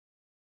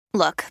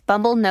Look,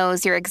 Bumble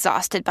knows you're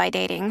exhausted by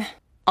dating.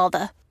 All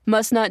the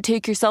must not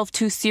take yourself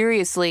too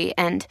seriously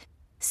and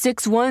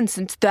 6'1"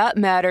 since that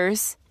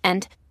matters.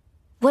 And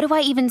what do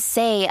I even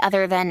say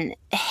other than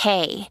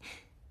hey?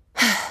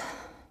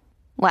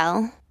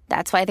 Well,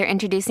 that's why they're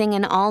introducing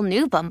an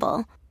all-new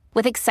Bumble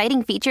with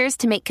exciting features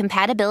to make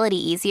compatibility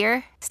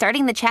easier,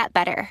 starting the chat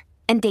better,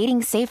 and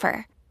dating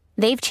safer.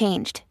 They've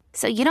changed,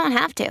 so you don't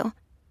have to.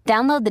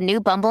 Download the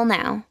new Bumble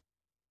now.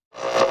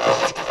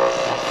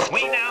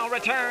 We now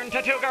return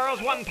to Two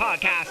Girls, One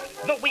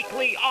Podcast, the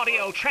weekly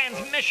audio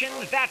transmission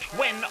that,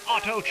 when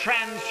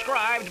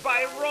auto-transcribed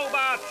by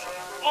robots,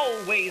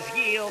 always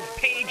yields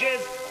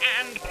pages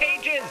and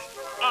pages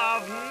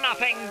of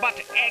nothing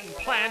but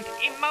eggplant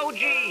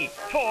emoji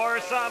for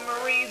some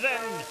reason.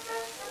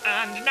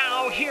 And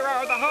now here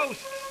are the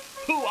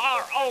hosts, who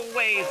are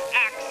always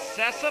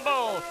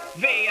accessible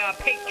via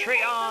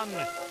Patreon.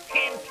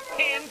 Hint,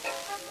 hint,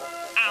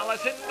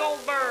 Allison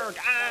Goldberg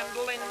and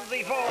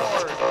Lindsay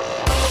Ford.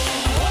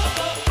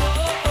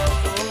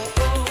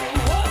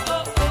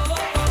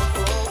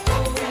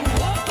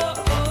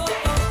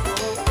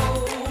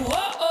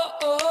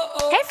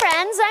 Hey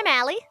friends, I'm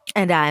Allie.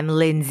 And I'm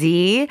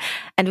Lindsay.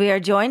 And we are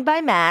joined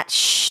by Matt.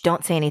 Shh,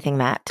 don't say anything,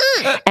 Matt.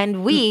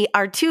 And we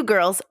are Two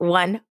Girls,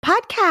 One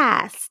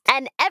Podcast.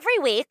 And every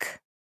week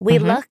we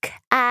look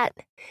at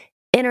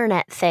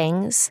internet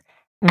things.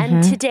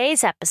 And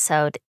today's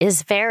episode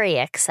is very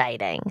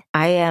exciting.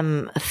 I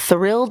am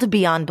thrilled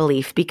beyond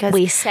belief because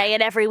we say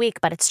it every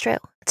week, but it's true.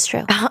 It's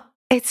true.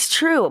 It's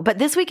true. But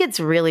this week it's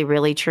really,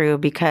 really true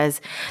because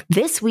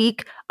this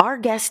week our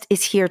guest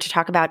is here to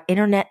talk about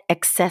internet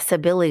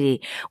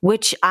accessibility,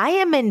 which I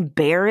am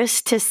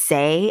embarrassed to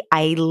say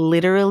I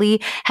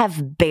literally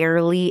have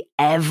barely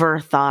ever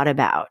thought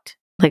about.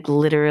 Like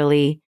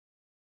literally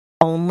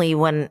only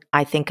when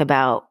I think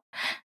about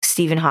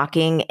Stephen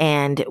Hawking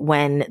and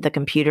when the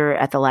computer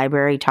at the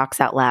library talks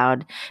out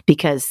loud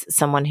because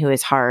someone who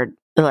is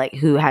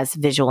who has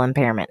visual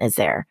impairment is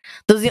there.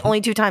 Those are the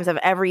only two times I've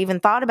ever even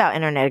thought about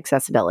internet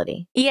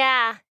accessibility.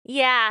 Yeah.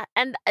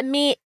 And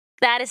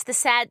that is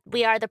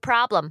we are the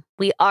problem.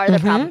 We are the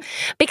problem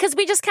because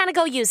we just kind of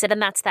go use it and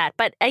that's that.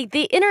 But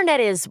the internet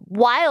is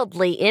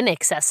wildly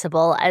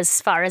inaccessible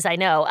as far as I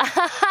know.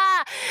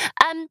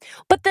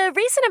 But the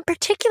reason in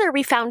particular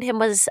we found him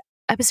was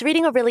I was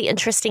reading a really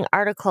interesting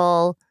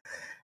article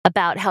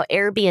about how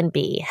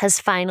Airbnb has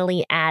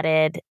finally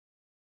added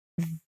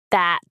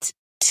that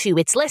to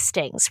its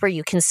listings where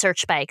you can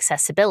search by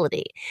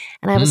accessibility.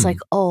 And I was like,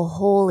 oh,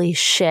 holy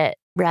shit.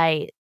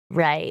 Right.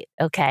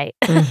 Okay.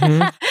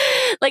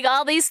 Like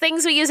all these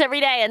things we use every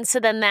day. And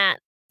so then that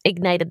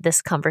ignited this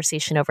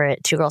conversation over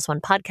at Two Girls, One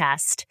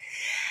Podcast.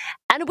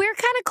 And we're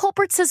kind of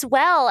culprits as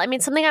well. I mean,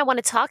 something I want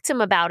to talk to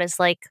him about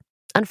is like,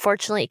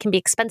 unfortunately, it can be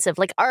expensive.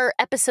 Like our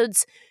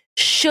episodes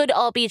should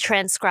all be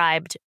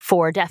transcribed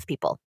for deaf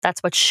people.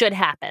 That's what should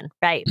happen,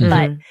 right?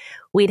 But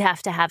we'd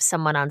have to have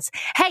someone on.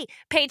 Hey,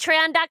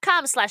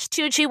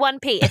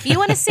 patreon.com/2G1P. If you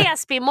want to see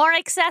us be more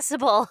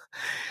accessible.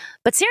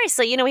 But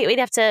seriously, we'd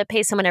have to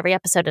pay someone every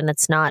episode and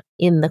it's not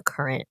in the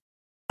current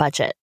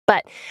budget.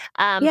 But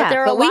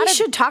we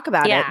should talk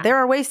about it. There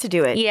are ways to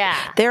do it. Yeah.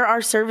 There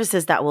are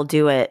services that will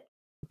do it,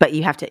 but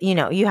you have to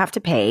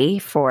pay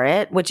for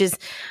it, which is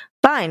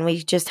fine.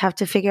 We just have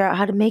to figure out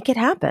how to make it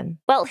happen.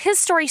 Well, his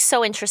story's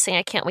so interesting.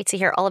 I can't wait to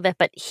hear all of it.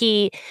 But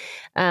he,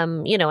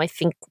 I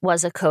think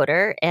was a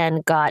coder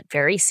and got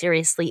very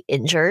seriously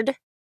injured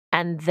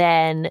and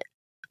then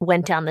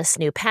went down this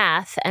new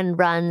path and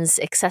runs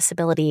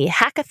accessibility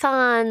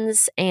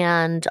hackathons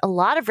and a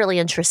lot of really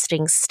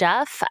interesting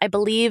stuff. I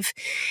believe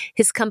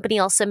his company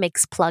also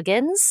makes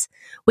plugins,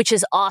 which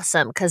is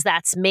awesome because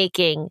that's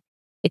making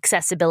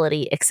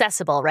accessibility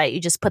accessible, right? You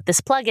just put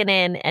this plugin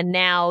in and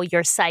now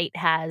your site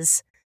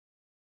has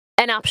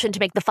an option to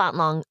make the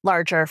font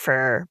larger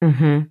for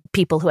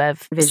people who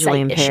have visually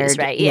impaired issues,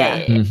 right?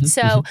 Yeah.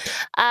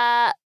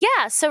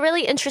 So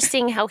really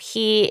interesting how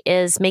he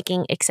is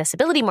making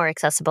accessibility more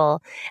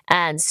accessible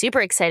and super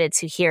excited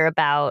to hear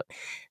about,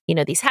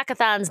 these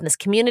hackathons and this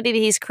community that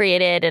he's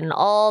created and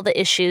all the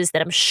issues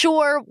that I'm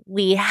sure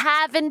we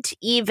haven't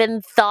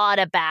even thought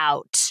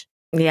about.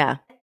 Yeah.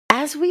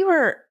 As we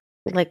were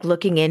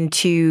looking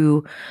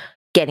into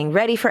getting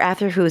ready for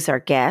Arthur, who is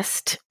our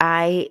guest,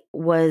 I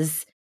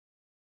was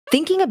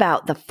thinking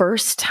about the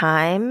first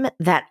time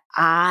that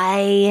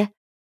I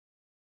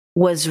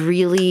was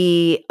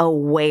really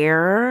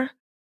aware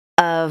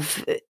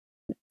of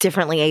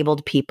differently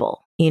abled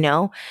people,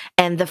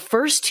 and the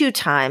first two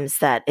times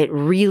that it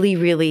really,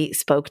 really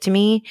spoke to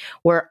me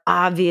were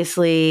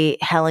obviously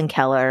Helen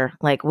Keller.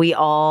 Like we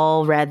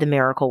all read The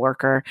Miracle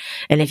Worker.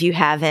 And if you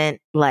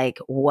haven't,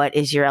 what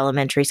is your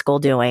elementary school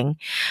doing?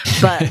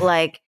 But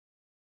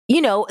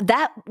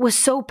that was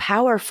so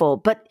powerful,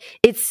 but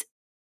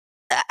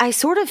I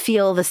sort of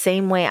feel the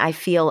same way I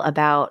feel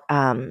about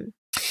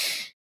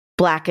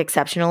Black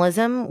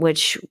exceptionalism,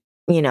 which,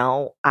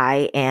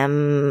 I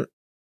am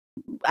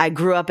I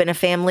grew up in a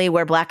family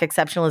where Black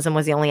exceptionalism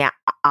was the only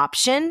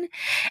option.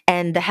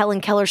 And the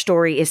Helen Keller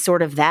story is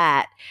sort of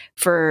that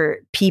for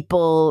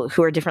people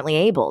who are differently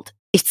abled.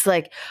 It's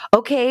like,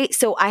 okay,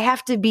 so I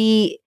have to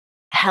be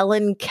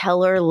Helen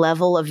Keller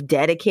level of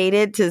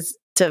dedicated to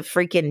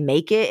freaking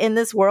make it in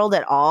this world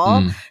at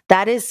all.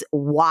 That is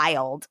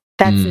wild.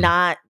 That's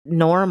not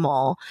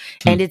normal.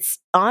 And it's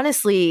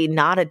honestly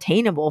not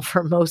attainable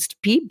for most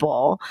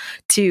people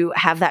to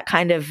have that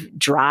kind of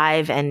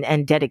drive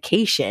and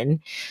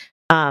dedication.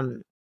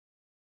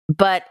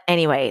 But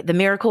anyway, The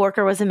Miracle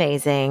Worker was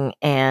amazing.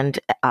 And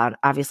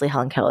obviously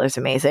Helen Keller is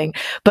amazing.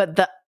 But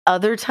the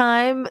other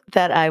time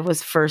that I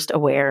was first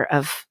aware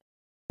of,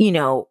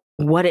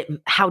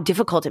 how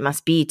difficult it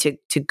must be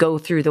to go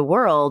through the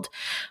world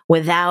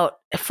without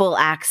full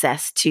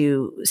access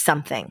to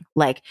something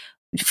like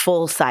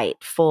full sight,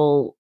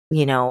 full,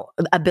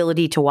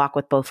 ability to walk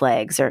with both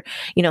legs or,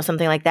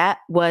 something like that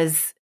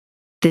was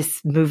this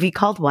movie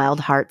called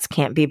Wild Hearts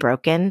Can't Be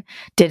Broken.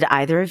 Did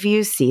either of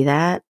you see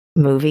that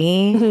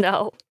movie?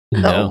 No.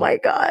 Oh my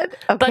God.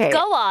 Okay. But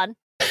go on.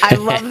 I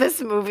love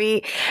this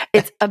movie.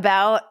 It's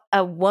about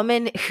a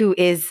woman who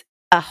is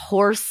a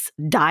horse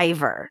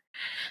diver.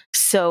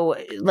 So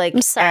like,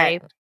 I'm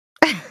sorry.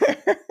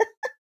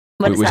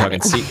 We're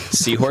talking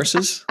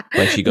seahorses?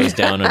 Like she goes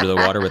down under the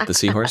water with the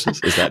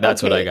seahorses?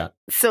 That's what I got.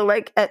 So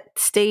like at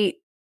state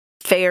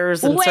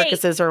fairs and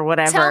circuses or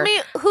whatever. Tell me,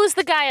 who's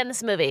the guy in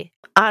this movie?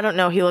 I don't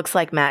know. He looks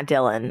like Matt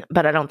Dillon,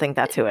 but I don't think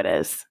that's who it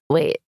is.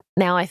 Wait,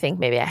 now I think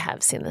maybe I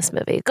have seen this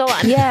movie. Go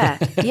on. Yeah.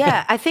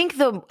 I think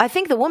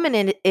the woman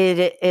in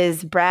it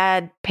is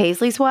Brad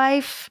Paisley's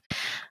wife.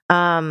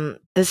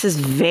 This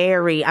is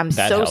I'm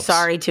so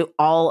sorry to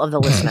all of the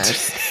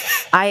listeners.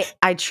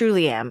 I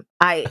truly am.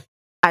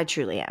 I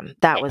truly am.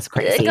 That was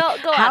crazy. Go on.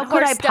 How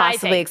could I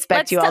possibly diving.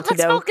 expect you all to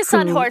know? Let's focus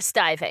on horse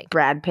diving.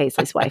 Brad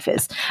Paisley's wife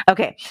is.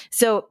 Okay.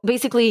 So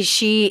basically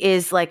she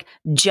is like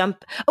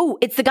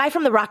it's the guy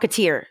from The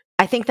Rocketeer.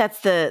 I think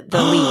that's the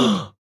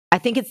lead. I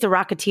think it's The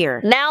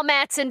Rocketeer. Now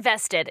Matt's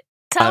invested.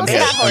 Tell us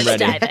about horse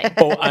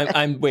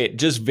diving. Wait,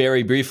 just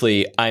very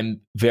briefly.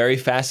 I'm very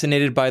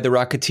fascinated by The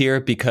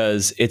Rocketeer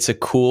because it's a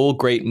cool,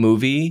 great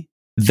movie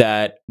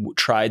that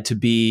tried to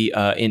be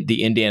in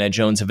the Indiana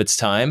Jones of its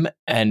time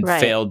and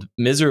failed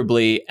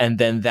miserably. And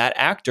then that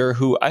actor,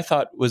 who I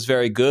thought was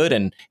very good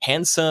and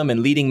handsome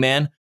and leading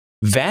man,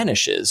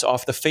 vanishes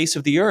off the face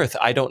of the earth.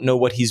 I don't know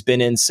what he's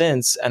been in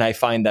since, and I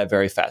find that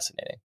very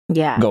fascinating.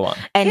 Yeah. Go on.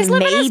 And he's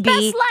living his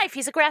best life.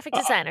 He's a graphic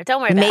designer.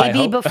 Don't worry about it.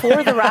 Maybe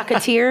before The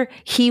Rocketeer,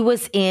 he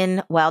was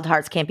in Wild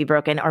Hearts Can't Be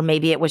Broken, or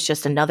maybe it was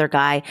just another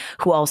guy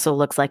who also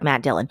looks like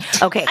Matt Dillon.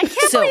 Okay. I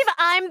can't believe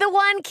I'm the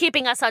one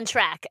keeping us on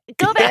track.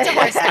 Go back to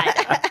horse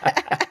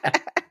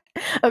diving.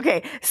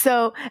 Okay.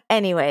 So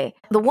anyway,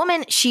 the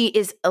woman, she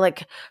is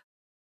like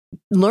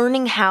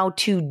learning how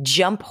to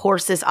jump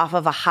horses off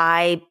of a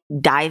high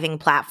diving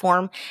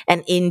platform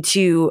and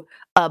into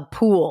a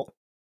pool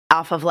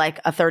off of like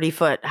a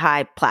 30-foot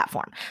high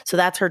platform. So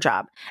that's her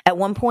job. At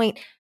one point,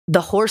 the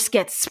horse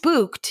gets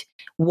spooked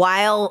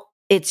while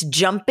it's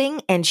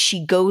jumping and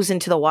she goes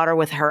into the water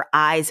with her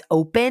eyes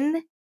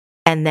open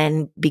and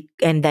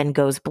then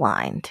goes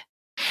blind.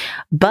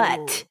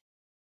 But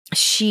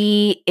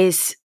she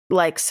is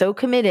like so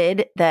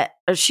committed that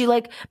she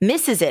like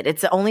misses it.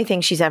 It's the only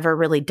thing she's ever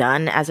really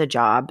done as a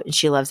job.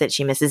 She loves it.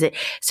 She misses it.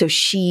 So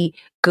she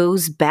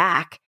goes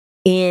back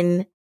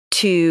in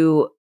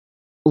to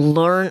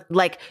learn,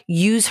 like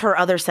use her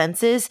other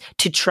senses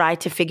to try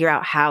to figure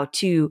out how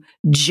to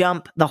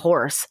jump the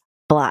horse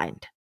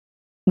blind,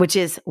 which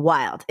is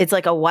wild. It's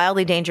like a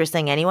wildly dangerous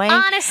thing anyway.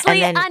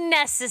 Honestly,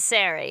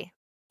 unnecessary.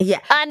 Yeah.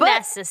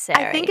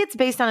 Unnecessary. I think it's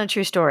based on a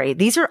true story.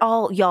 These are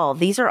all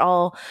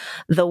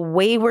the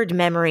wayward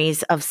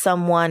memories of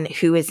someone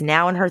who is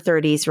now in her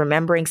 30s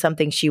remembering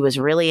something she was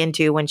really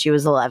into when she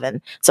was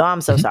 11. So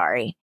I'm so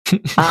sorry.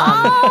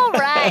 All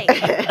right.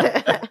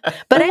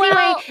 But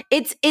anyway,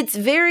 it's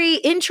very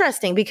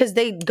interesting because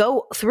they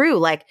go through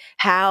like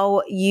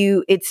how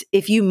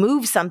if you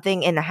move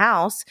something in the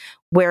house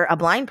where a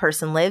blind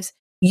person lives,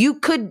 you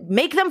could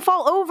make them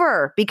fall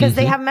over because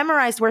they have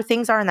memorized where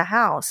things are in the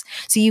house.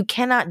 So you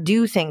cannot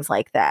do things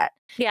like that.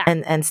 Yeah.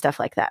 And stuff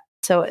like that.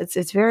 So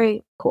it's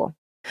very cool.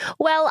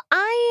 Well,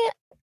 I,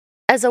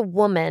 as a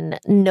woman,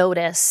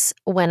 notice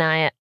when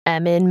I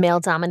am in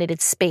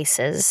male-dominated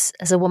spaces.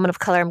 As a woman of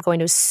color, I'm going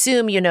to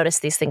assume you notice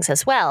these things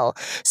as well.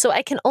 So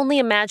I can only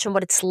imagine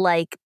what it's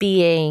like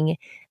being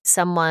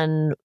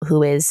someone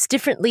who is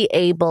differently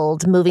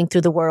abled, moving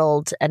through the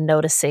world and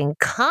noticing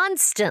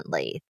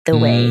constantly the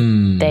way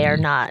they are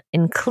not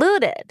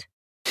included.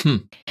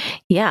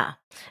 Yeah.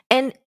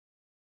 And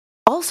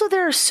also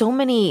there are so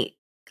many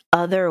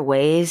other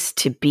ways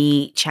to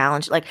be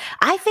challenged. Like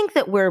I think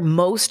that we're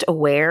most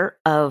aware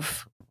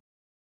of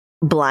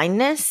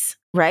blindness,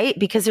 right?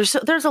 Because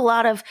there's a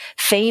lot of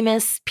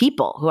famous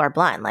people who are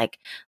blind, like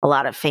a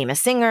lot of famous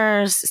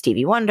singers,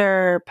 Stevie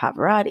Wonder,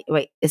 Pavarotti.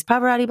 Wait, is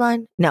Pavarotti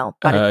blind? No.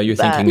 You're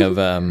thinking of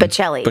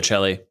Bocelli.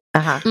 Bocelli.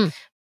 Uh-huh.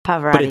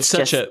 Pavarotti's but it's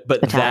such just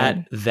but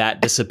Italian.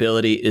 that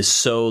disability is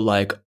so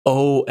like,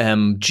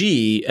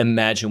 OMG,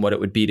 imagine what it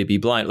would be to be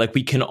blind. Like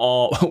we can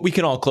all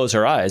close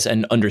our eyes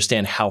and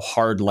understand how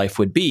hard life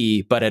would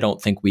be, but I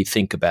don't think we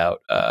think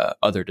about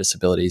other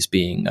disabilities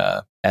being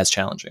as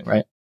challenging,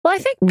 right? Well, I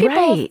think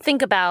people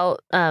think about,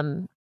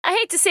 I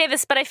hate to say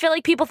this, but I feel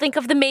like people think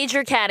of the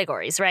major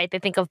categories, right? They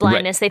think of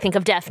blindness, they think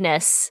of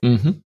deafness,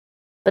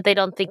 but they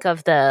don't think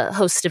of the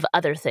host of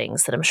other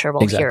things that I'm sure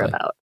we'll hear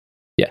about.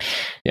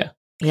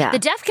 Yeah. The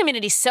deaf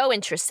community is so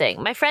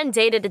interesting. My friend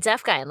dated a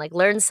deaf guy and like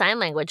learned sign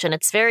language, and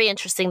it's very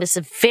interesting. This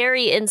is a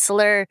very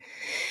insular,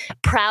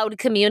 proud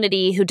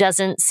community who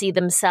doesn't see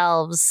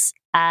themselves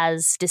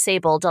as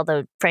disabled,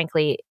 although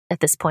frankly, at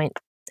this point,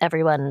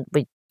 everyone,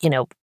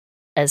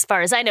 as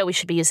far as I know, we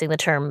should be using the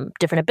term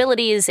different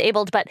abilities,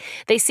 abled, but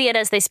they see it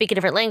as they speak a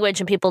different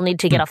language and people need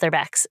to get off their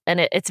backs. And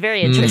it's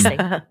very interesting.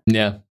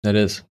 Yeah, that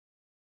is.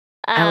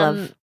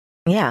 I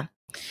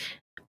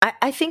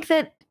think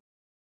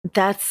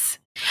that's,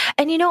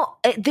 and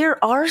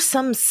there are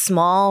some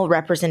small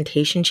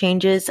representation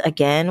changes.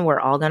 Again, we're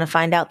all going to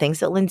find out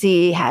things that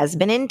Lindsay has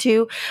been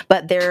into,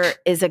 but there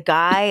is a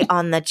guy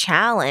on the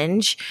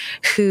challenge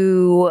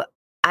who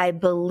I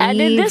believe.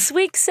 And in this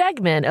week's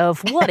segment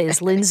of What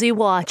is Lindsay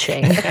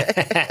Watching?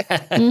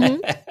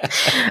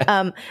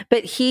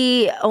 But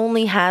he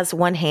only has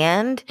one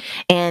hand,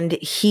 and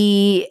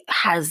he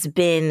has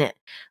been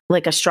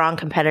like a strong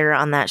competitor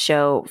on that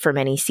show for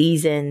many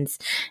seasons.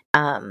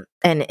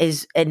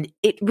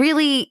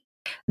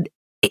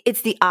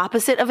 It's the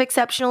opposite of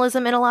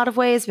exceptionalism in a lot of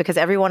ways, because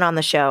everyone on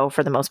the show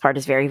for the most part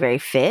is very, very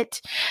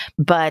fit,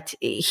 but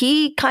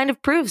he kind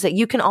of proves that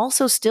you can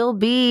also still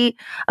be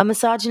a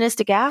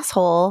misogynistic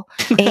asshole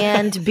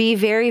and be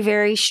very,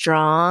 very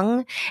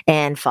strong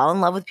and fall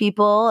in love with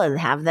people and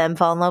have them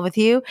fall in love with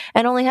you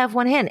and only have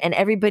one hand. And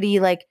everybody,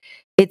 like,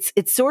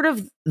 it's sort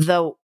of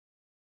the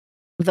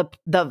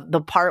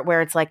part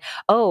where it's like,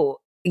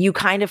 oh, you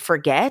kind of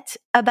forget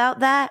about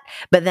that,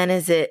 but then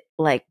is it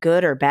like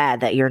good or bad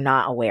that you're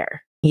not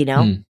aware?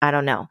 I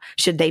don't know.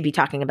 Should they be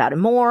talking about it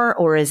more,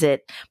 or is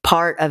it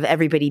part of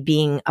everybody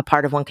being a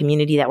part of one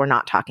community that we're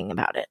not talking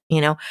about it?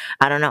 I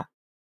don't know.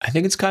 I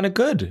think it's kind of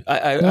good.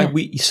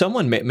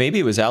 Maybe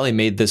it was Ali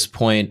made this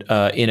point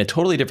in a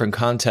totally different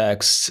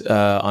context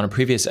on a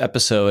previous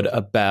episode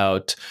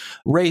about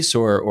race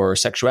or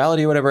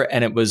sexuality or whatever,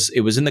 and it was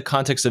in the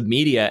context of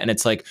media, and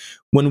it's like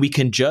when we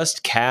can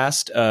just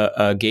cast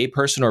a gay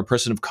person or a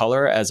person of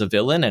color as a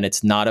villain, and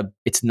it's not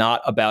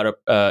about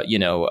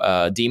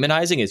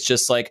demonizing. It's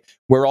just like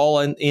we're all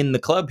in the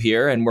club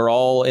here, and we're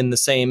all in the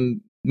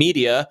same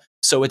media,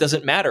 so it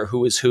doesn't matter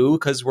who is who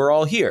because we're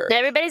all here.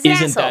 Everybody's an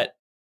asshole.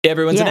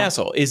 Everyone's an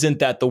asshole. Isn't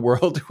that the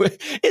world?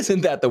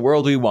 Isn't that the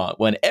world we want?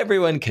 When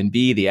everyone can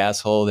be the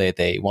asshole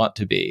they want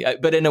to be.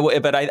 But in a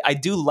way, I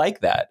do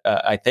like that.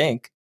 I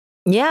think.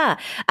 Yeah,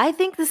 I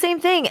think the same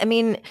thing. I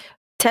mean,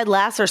 Ted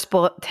Lasso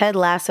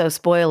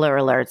spoiler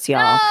alerts,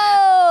 y'all.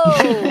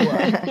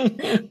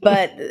 Oh!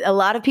 But a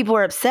lot of people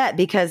were upset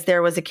because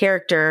there was a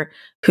character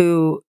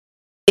who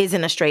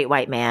isn't a straight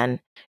white man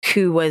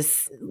who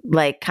was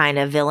like kind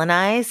of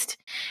villainized,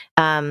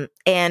 and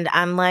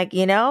I'm like,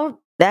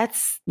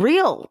 that's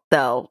real,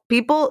 though.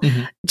 People,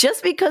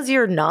 just because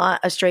you're not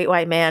a straight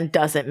white man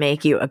doesn't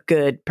make you a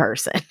good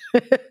person.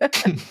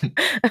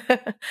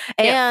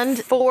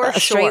 And for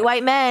straight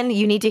white men,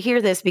 you need to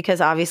hear this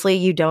because obviously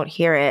you don't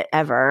hear it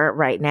ever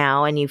right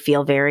now, and you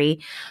feel very...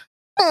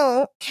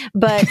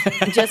 But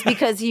just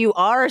because you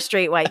are a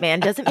straight white man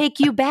doesn't make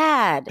you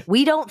bad.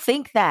 We don't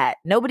think that.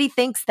 Nobody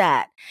thinks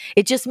that.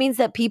 It just means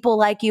that people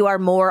like you are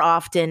more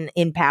often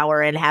in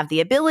power and have the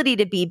ability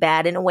to be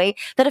bad in a way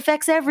that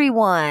affects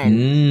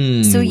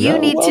everyone. So you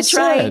need to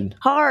try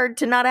hard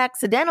to not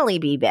accidentally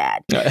be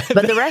bad.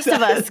 But the rest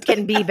of us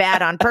can be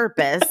bad on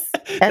purpose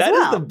as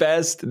well.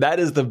 That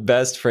is the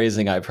best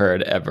phrasing I've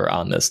heard ever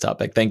on this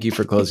topic. Thank you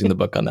for closing the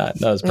book on that.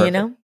 That was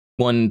perfect.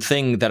 One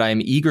thing that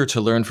I'm eager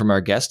to learn from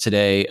our guest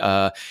today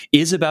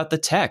is about the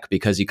tech,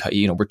 because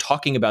we're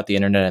talking about the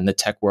internet and the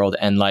tech world,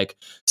 and like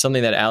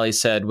something that Ali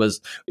said was,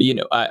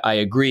 I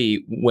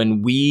agree.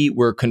 When we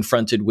were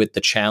confronted with the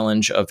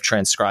challenge of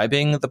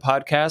transcribing the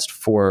podcast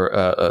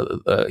for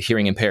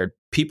hearing impaired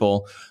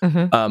people,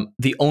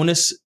 the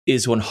onus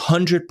is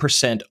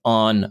 100%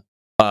 on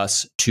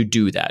us to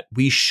do that.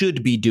 We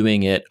should be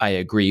doing it. I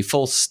agree.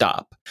 Full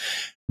stop.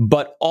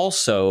 But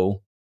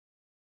also,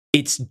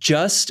 it's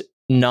just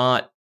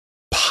not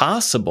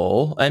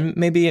possible, and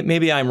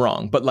maybe I'm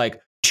wrong, but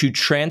like to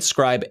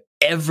transcribe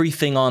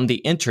everything on the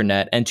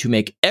internet and to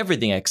make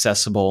everything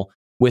accessible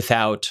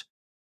without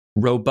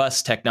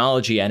robust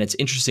technology. And it's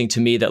interesting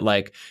to me that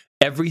like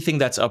everything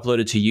that's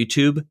uploaded to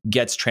YouTube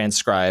gets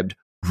transcribed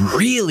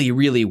really,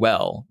 really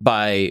well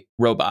by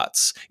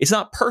robots. It's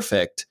not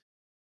perfect,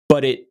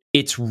 but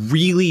it's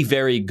really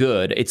very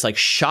good. It's like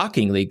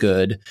shockingly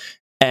good.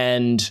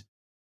 And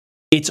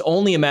it's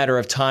only a matter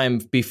of time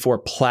before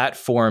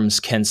platforms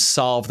can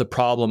solve the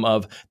problem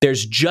of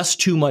there's just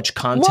too much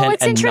content and not enough.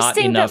 Well, it's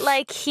interesting that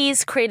like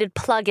he's created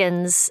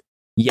plugins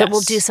that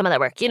will do some of that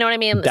work. You know what I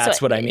mean? That's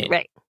what I mean.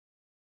 Right.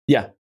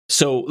 Yeah.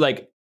 So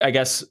like, I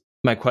guess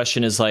my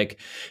question is like,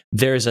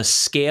 there's a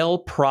scale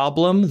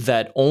problem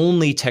that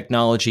only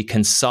technology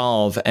can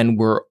solve, and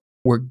we're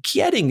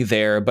getting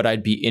there, but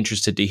I'd be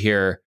interested to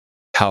hear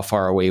how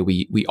far away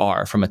we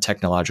are from a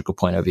technological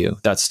point of view.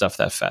 That's stuff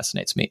that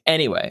fascinates me.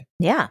 Anyway.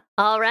 Yeah.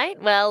 All right.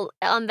 Well,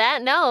 on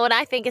that note,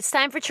 I think it's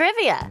time for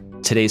trivia.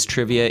 Today's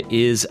trivia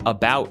is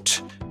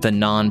about the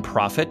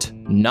nonprofit,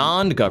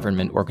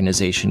 non-government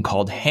organization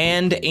called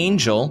Hand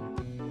Angel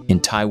in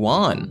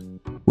Taiwan,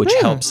 which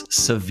helps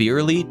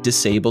severely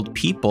disabled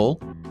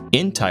people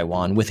in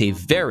Taiwan with a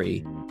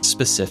very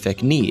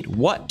specific need.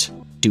 What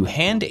do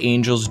Hand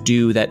Angels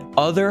do that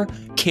other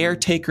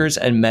caretakers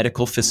and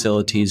medical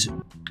facilities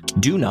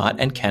do not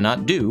and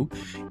cannot do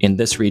in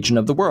this region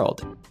of the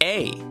world?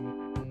 A,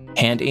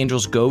 Hand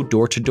Angels go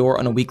door to door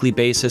on a weekly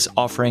basis,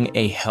 offering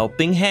a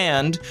helping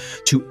hand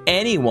to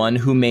anyone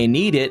who may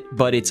need it,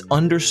 but it's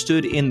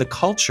understood in the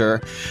culture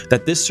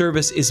that this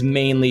service is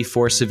mainly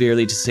for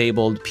severely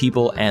disabled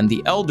people and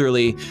the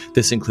elderly.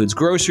 This includes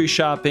grocery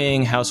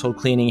shopping, household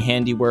cleaning,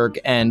 handiwork,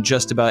 and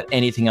just about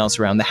anything else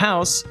around the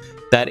house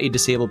that a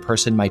disabled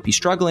person might be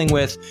struggling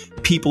with.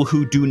 People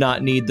who do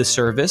not need the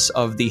service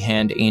of the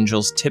Hand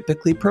Angels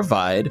typically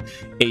provide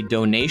a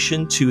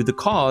donation to the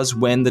cause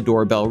when the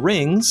doorbell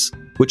rings,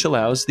 which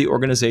allows the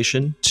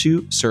organization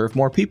to serve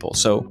more people.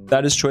 So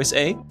that is choice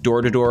A,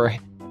 door-to-door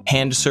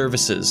hand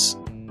services.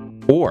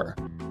 Or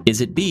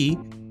is it B,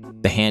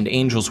 the Hand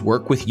Angels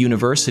work with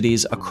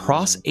universities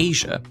across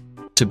Asia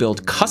to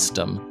build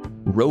custom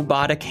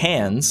robotic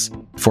hands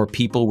for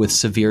people with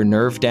severe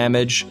nerve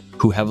damage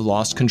who have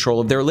lost control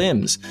of their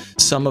limbs.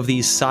 Some of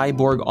these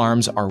cyborg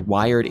arms are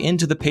wired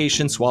into the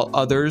patients, while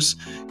others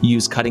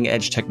use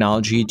cutting-edge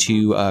technology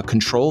to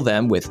control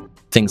them with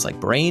things like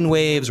brain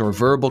waves or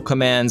verbal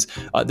commands.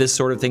 This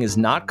sort of thing is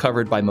not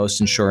covered by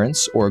most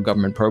insurance or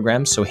government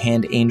programs, so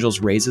Hand Angels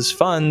raises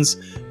funds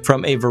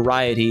from a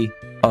variety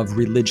of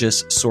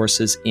religious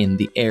sources in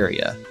the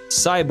area.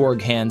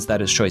 Cyborg hands,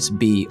 that is choice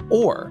B.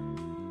 Or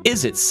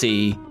is it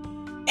C,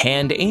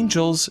 Hand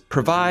Angels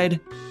provide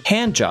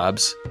hand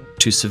jobs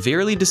to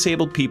severely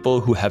disabled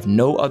people who have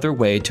no other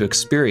way to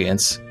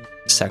experience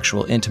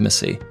sexual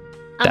intimacy?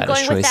 I'm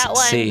going with that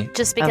one C.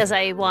 Just because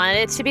I want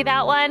it to be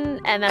that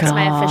one, and that's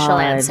my official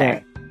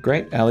answer.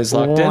 Great. Allie's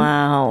locked in.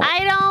 Wow.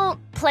 I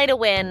don't play to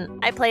win.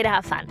 I play to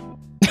have fun.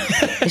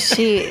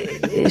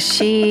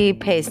 She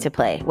pays to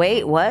play.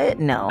 Wait, what?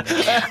 No.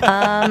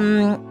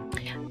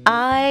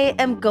 I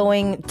am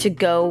going to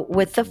go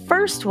with the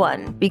first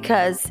one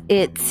because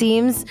it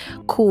seems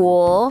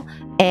cool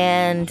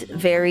and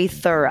very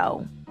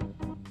thorough.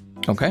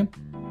 Okay.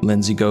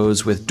 Lindsay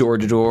goes with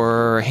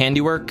door-to-door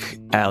handiwork.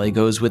 Allie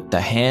goes with the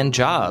hand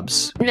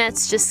jobs.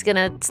 That's just going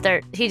to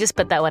start. He just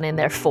put that one in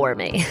there for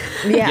me.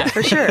 Yeah,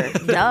 for sure.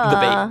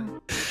 The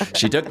bait.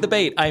 She took the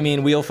bait. I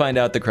mean, we'll find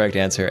out the correct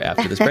answer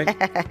after this break.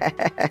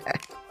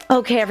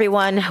 Okay,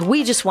 everyone,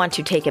 we just want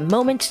to take a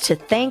moment to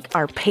thank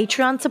our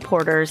Patreon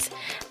supporters.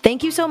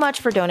 Thank you so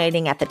much for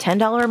donating at the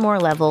 $10 or more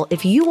level.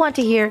 If you want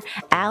to hear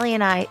Allie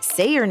and I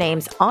say your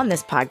names on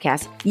this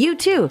podcast, you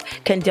too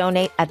can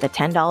donate at the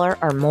 $10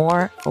 or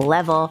more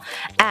level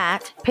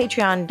at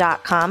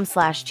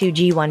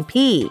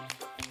patreon.com/2G1P.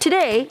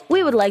 Today,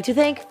 we would like to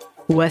thank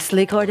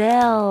Wesley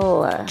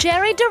Cordell,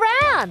 Jerry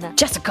Duran,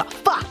 Jessica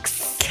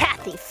Fox,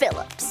 Kathy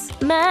Phillips,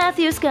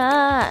 Matthew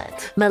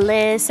Scott,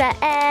 Melissa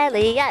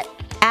Elliott,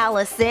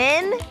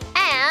 Allison,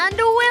 and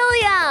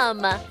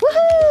William.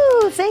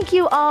 Woohoo! Thank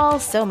you all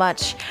so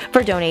much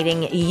for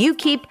donating. You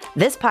keep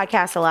this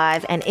podcast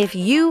alive. And if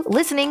you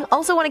listening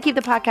also want to keep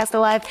the podcast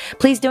alive,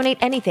 please donate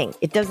anything.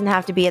 It doesn't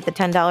have to be at the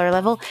 $10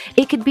 level.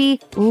 It could be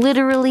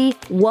literally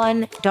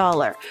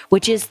 $1,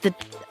 which is the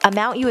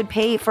amount you would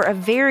pay for a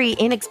very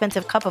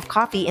inexpensive cup of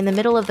coffee in the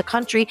middle of the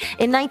country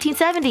in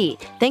 1970.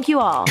 Thank you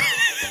all.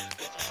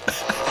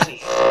 And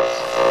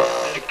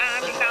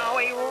now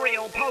a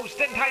real post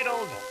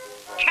entitled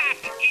Cat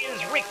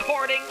is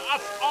Recording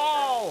Us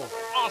All,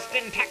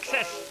 Austin,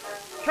 Texas.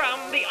 From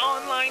the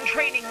online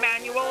training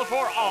manual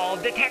for all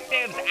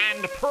detectives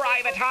and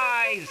private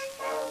eyes.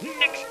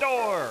 Next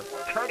Door,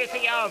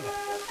 courtesy of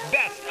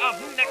Best of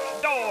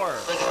Next Door.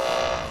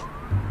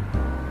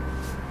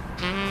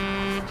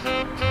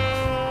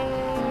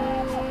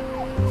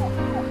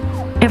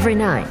 Every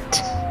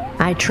night,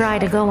 I try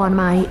to go on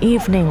my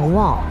evening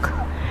walk,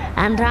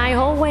 and I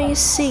always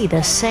see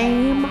the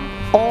same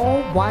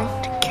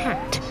all-white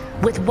cat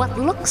with what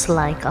looks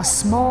like a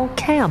small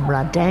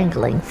camera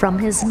dangling from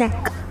his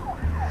neck.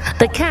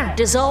 The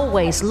cat is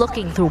always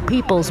looking through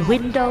people's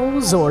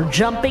windows or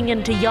jumping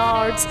into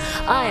yards.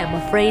 I am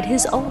afraid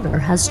his owner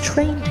has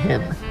trained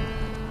him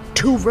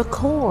to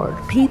record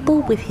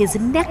people with his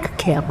neck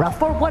camera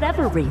for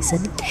whatever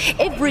reason.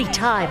 Every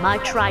time I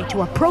try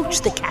to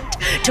approach the cat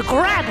to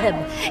grab him,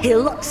 he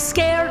looks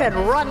scared and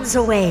runs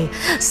away.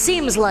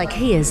 Seems like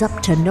he is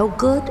up to no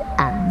good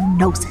and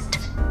knows it.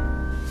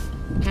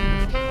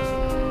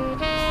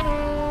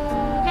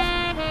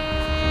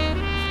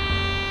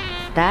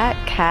 That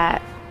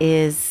cat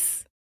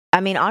is,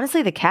 I mean,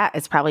 honestly, the cat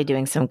is probably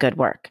doing some good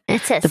work.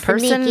 It's a the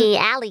sneaky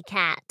alley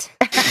cat.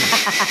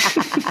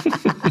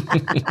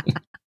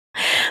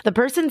 The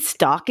person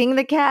stalking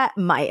the cat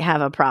might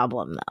have a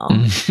problem, though.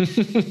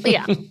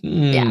 Yeah.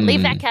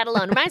 Leave that cat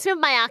alone. Reminds me of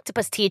my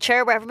octopus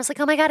teacher, where everyone's like,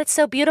 "Oh my God, it's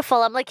so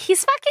beautiful." I'm like,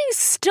 he's fucking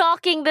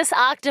stalking this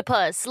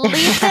octopus. Leave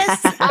this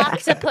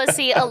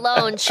octopusy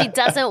alone. She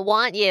doesn't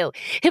want you.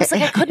 He was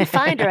like, "I couldn't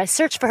find her. I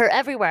searched for her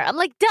everywhere." I'm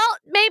like,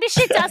 maybe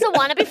she doesn't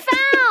want to be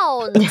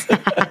found.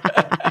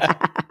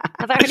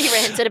 I've already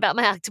ranted about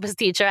my octopus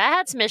teacher. I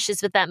had some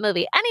issues with that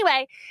movie.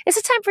 Anyway, is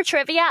it time for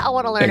trivia? I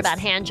want to learn about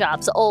hand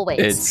jobs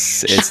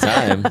always. It's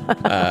time.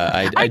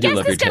 I do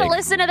love your take. I guess he's going to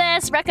listen to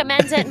this,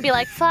 recommend it, and be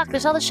like, fuck,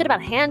 there's all this shit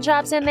about hand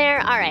jobs in there.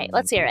 All right,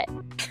 let's hear it.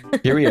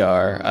 Here we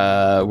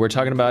are. We're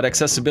talking about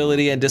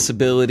accessibility and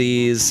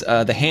disabilities.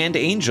 The Hand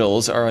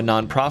Angels are a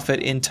nonprofit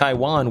in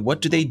Taiwan.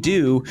 What do they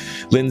do?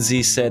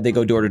 Lindsay said they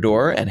go door to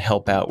door and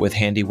help out with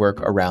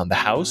handiwork around the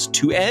house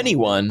to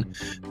anyone,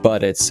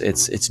 but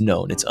it's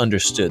known, it's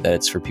understood that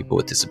it's for people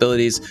with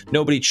disabilities.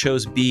 Nobody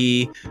chose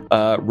B,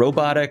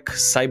 robotic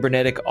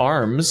cybernetic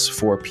arms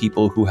for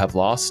people who have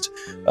lost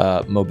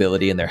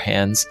mobility in their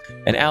hands.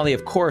 And Allie,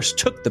 of course,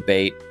 took the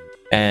bait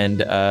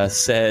and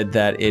said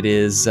that it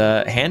is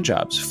hand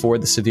jobs for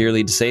the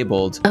severely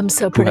disabled. I'm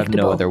so who have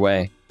no other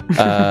way.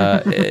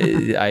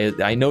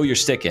 I know you're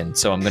sticking,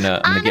 so I'm gonna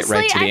get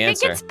right to the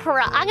answer. I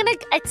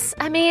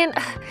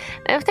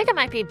think it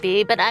might be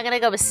B, but I'm gonna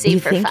go with C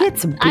for fun. You think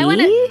it's B?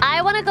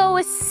 I wanna go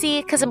with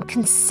C because I'm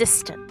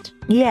consistent.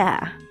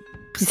 Yeah,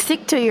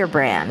 stick to your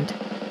brand.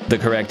 The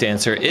correct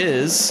answer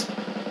is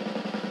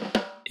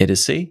it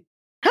is C.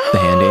 The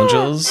Hand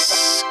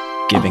Angels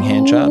giving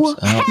hand jobs.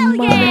 Hell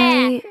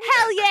yeah!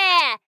 Hell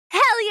yeah!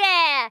 Hell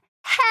yeah!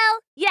 Hell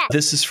yeah!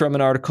 This is from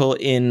an article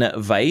in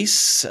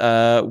Vice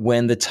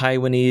when the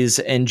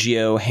Taiwanese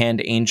NGO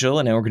Hand Angel,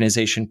 an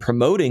organization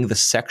promoting the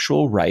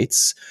sexual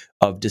rights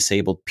of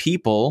disabled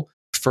people,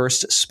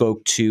 first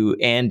spoke to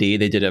Andy.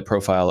 They did a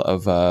profile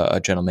of a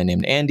gentleman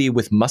named Andy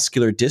with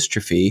muscular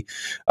dystrophy.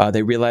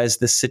 They realized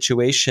this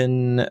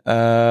situation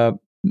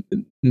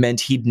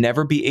meant he'd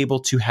never be able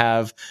to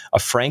have a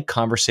frank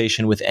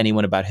conversation with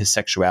anyone about his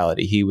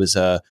sexuality. He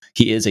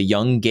is a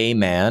young gay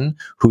man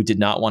who did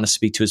not want to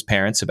speak to his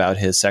parents about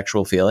his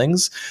sexual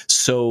feelings.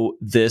 So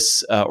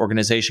this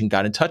organization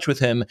got in touch with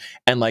him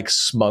and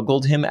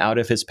smuggled him out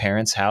of his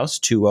parents' house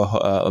to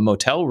a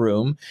motel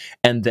room.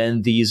 And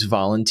then these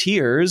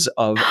volunteers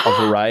of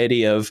a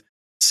variety of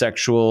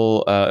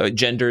sexual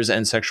genders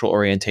and sexual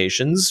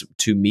orientations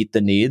to meet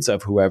the needs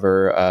of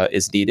whoever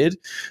is needed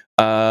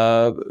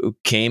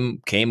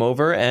came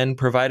over and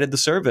provided the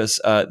service.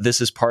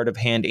 This is part of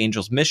Hand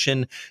Angel's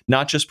mission,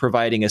 not just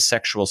providing a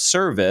sexual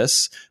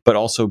service, but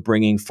also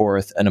bringing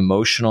forth an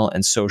emotional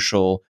and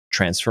social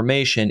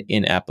transformation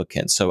in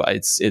applicants. So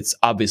it's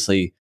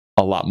obviously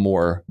a lot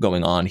more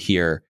going on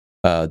here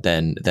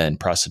than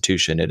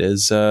prostitution. It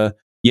is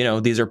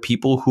these are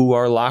people who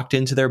are locked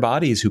into their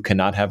bodies, who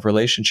cannot have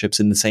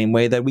relationships in the same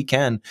way that we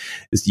can.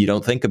 You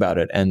don't think about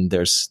it, and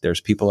there's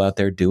people out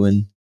there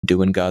doing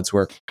God's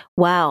work.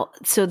 Wow.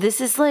 So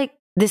this is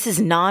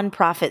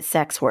nonprofit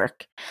sex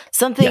work.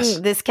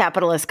 Something this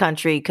capitalist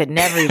country could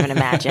never even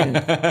imagine.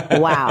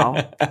 Wow.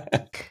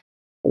 I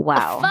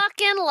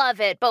fucking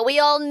love it, but we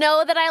all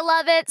know that I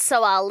love it,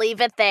 so I'll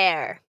leave it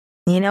there.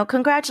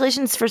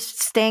 Congratulations for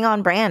staying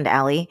on brand,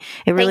 Allie.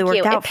 It really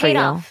worked out for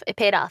you. It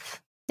paid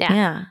off.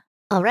 Yeah.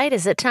 All right,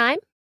 is it time?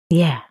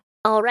 Yeah.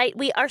 All right,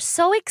 we are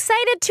so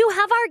excited to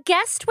have our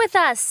guest with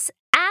us,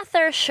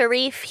 Ather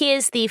Sharif. He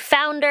is the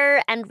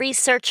founder and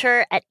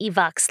researcher at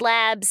Evox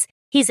Labs.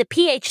 He's a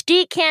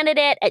PhD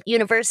candidate at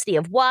University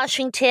of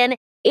Washington,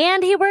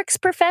 and he works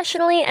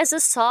professionally as a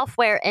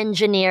software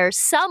engineer.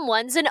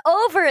 Someone's an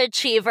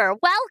overachiever.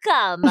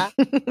 Welcome.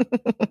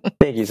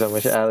 Thank you so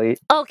much, Allie.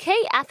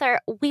 Okay, Ather,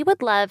 we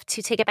would love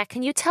to take it back.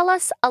 Can you tell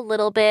us a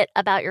little bit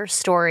about your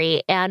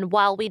story? And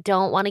while we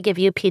don't want to give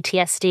you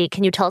PTSD,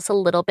 can you tell us a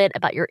little bit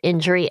about your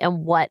injury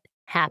and what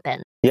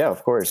happened? Yeah,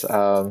 of course.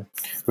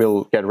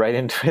 We'll get right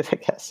into it, I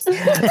guess.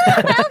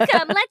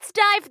 Welcome. Let's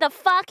dive the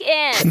fuck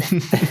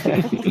in.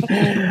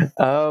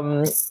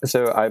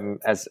 So I'm,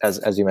 as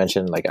you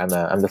mentioned,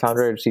 I'm the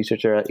founder and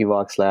researcher at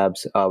Evox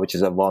Labs, which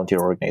is a volunteer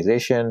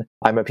organization.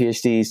 I'm a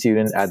PhD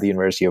student at the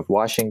University of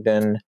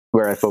Washington,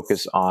 where I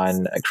focus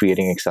on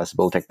creating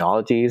accessible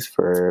technologies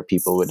for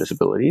people with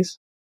disabilities.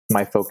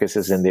 My focus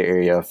is in the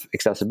area of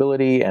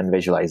accessibility and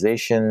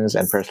visualizations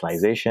and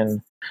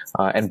personalization,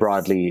 and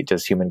broadly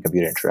just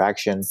human-computer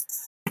interaction.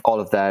 All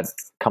of that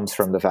comes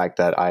from the fact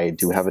that I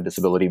do have a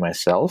disability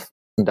myself.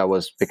 That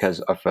was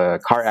because of a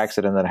car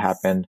accident that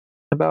happened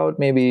about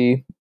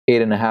maybe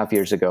 8.5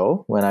 years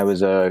ago when I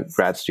was a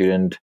grad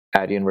student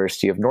at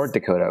University of North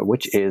Dakota,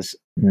 which is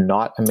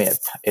not a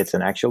myth. It's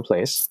an actual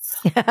place.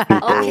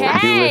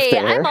 Okay,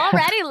 I'm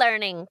already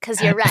learning because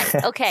you're right.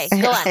 Okay,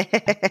 go on.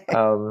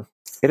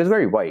 It is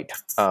very white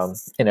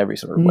in every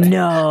sort of way.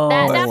 No.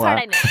 That part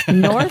I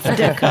knew. North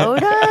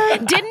Dakota?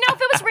 Didn't know if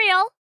it was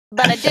real,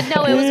 but I did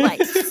know it was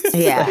white.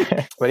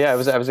 Yeah. But yeah, I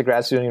was a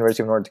grad student at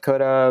University of North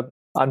Dakota.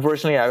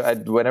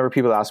 Unfortunately, whenever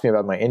people ask me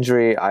about my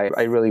injury,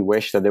 I really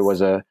wish that there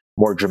was a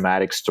more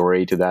dramatic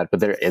story to that, but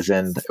there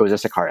isn't. It was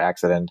just a car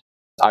accident.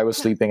 I was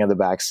sleeping in the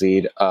back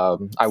seat.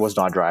 I was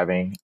not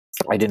driving.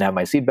 I didn't have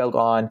my seatbelt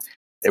on.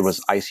 It was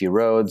icy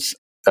roads.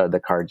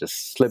 The car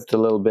just slipped a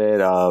little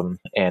bit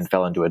and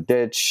fell into a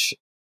ditch.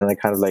 And I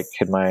kind of like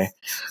hit my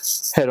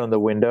head on the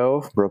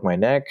window, broke my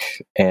neck,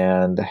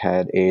 and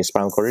had a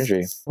spinal cord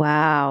injury.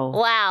 Wow.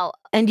 Wow.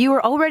 And you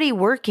were already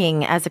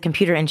working as a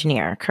computer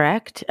engineer,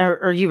 correct?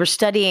 Or you were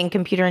studying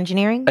computer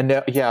engineering?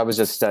 No, yeah, I was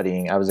just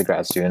studying. I was a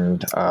grad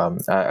student.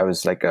 I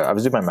was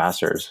doing my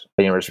master's at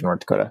the University of North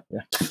Dakota.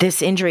 Yeah.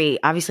 This injury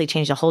obviously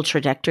changed the whole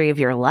trajectory of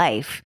your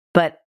life.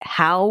 But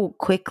how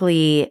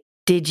quickly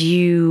did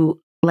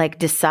you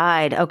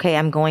decide, okay,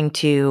 I'm going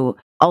to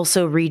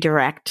also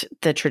redirect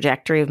the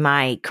trajectory of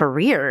my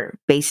career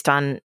based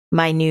on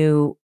my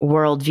new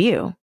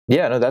worldview?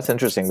 Yeah, no, that's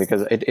interesting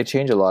because it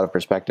changed a lot of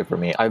perspective for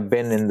me. I've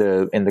been in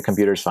the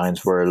computer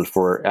science world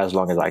for as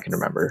long as I can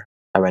remember.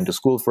 I went to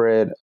school for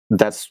it.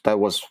 That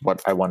was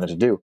what I wanted to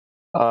do.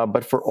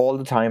 But for all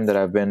the time that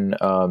I've been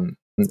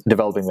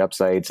developing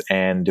websites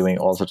and doing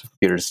all sorts of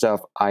computer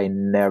stuff, I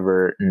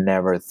never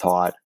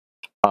thought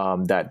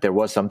that there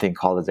was something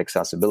called as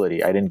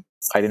accessibility. I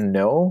didn't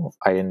know.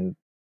 I didn't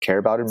care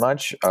about it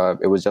much.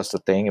 It was just a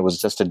thing. It was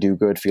just a do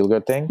good, feel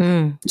good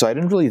thing. So I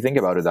didn't really think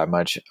about it that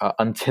much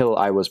until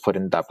I was put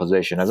in that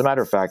position. As a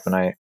matter of fact,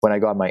 when I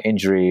got my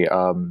injury,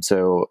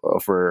 so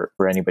for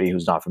anybody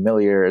who's not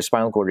familiar, a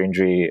spinal cord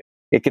injury,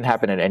 it can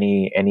happen at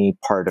any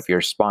part of your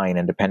spine,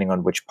 and depending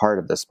on which part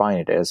of the spine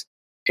it is,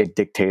 it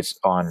dictates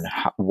on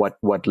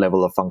what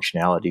level of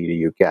functionality do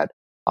you get.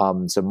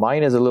 So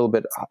mine is a little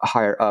bit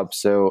higher up.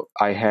 So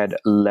I had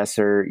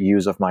lesser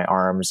use of my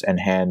arms and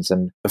hands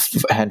and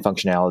hand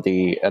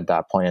functionality at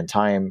that point in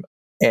time.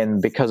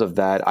 And because of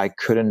that, I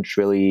couldn't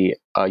really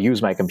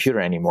use my computer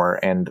anymore.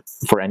 And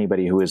for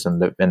anybody who is in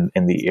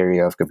the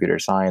area of computer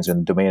science, in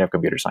the domain of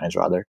computer science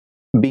rather,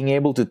 being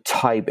able to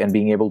type and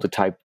being able to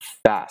type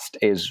fast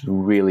is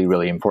really,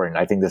 really important.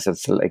 I think this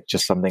is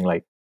just something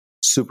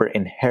super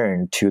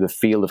inherent to the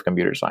field of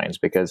computer science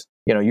because,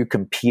 you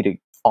compete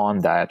on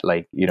that,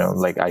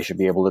 I should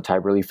be able to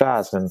type really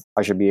fast and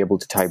I should be able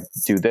to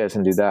do this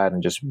and do that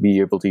and just be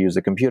able to use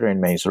the computer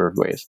in many sort of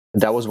ways.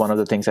 That was one of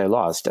the things I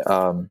lost.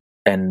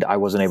 And I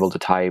wasn't able to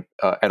type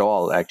at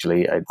all,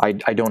 actually. I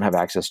don't have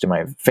access to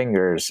my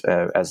fingers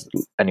as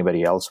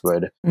anybody else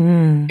would.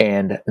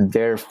 And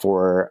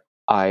therefore,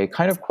 I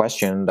kind of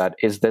questioned that,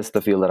 is this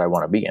the field that I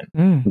want to be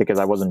in? Because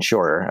I wasn't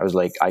sure. I was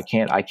like, I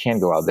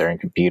can't go out there and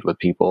compete with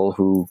people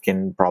who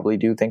can probably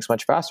do things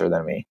much faster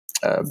than me.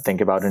 Think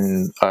about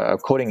a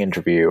coding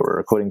interview or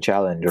a coding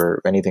challenge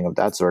or anything of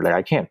that sort.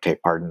 I can't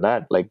take part in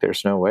that.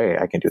 There's no way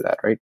I can do that,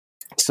 right?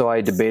 So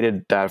I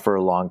debated that for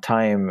a long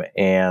time.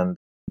 And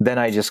then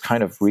I just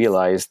kind of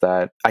realized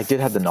that I did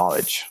have the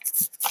knowledge,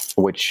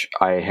 which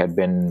I had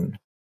been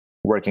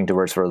working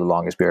towards for the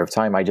longest period of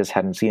time. I just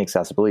hadn't seen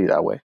accessibility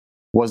that way.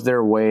 Was there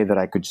a way that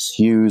I could just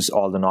use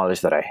all the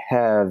knowledge that I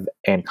have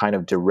and kind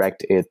of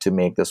direct it to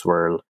make this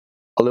world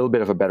a little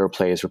bit of a better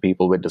place for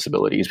people with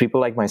disabilities, people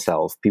like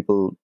myself,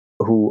 people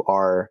who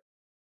are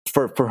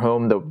for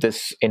whom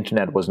this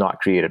internet was not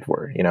created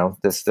for?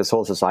 This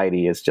whole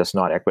society is just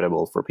not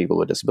equitable for people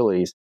with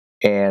disabilities.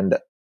 And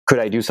could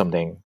I do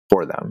something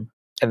for them?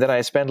 And then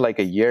I spent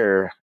a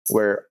year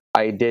where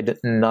I did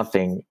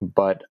nothing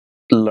but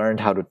learned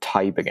how to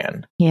type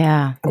again.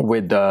 Yeah.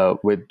 With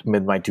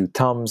my two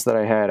thumbs that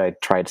I had, I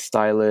tried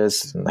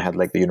stylus and I had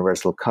the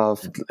universal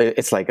cuff.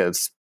 It's like a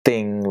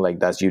thing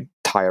that you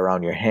tie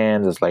around your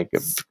hand. It's like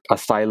a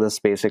stylus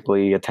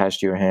basically attached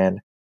to your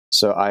hand.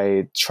 So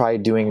I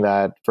tried doing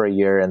that for a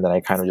year, and then I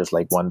kind of just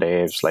one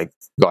day just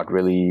got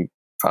really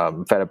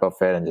fed up of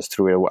it and just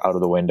threw it out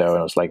of the window. And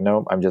I was like,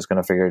 no, I'm just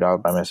gonna figure it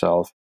out by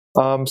myself.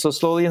 So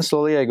slowly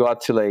I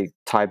got to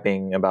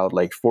typing about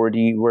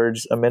 40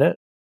 words a minute,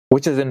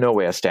 which is in no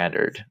way a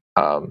standard.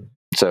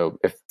 So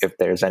if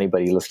there's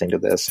anybody listening to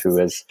this who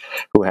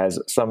has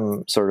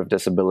some sort of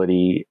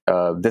disability,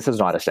 this is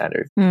not a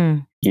standard.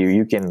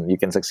 You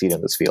can succeed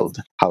in this field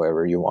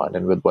however you want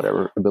and with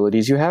whatever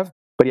abilities you have.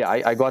 But yeah,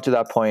 I got to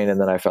that point, and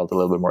then I felt a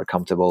little bit more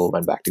comfortable,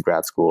 went back to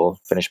grad school,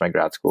 finished my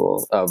grad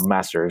school,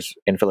 master's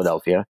in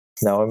Philadelphia.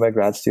 Now I'm a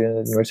grad student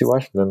at the University of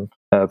Washington,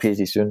 a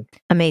PhD student.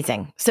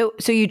 Amazing. So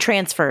you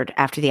transferred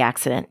after the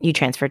accident. You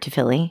transferred to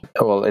Philly?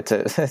 Well, it's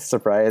a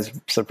surprise,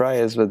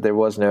 but there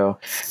was no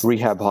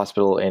rehab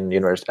hospital in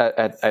in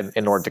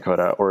North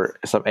Dakota or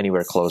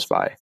anywhere close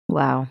by.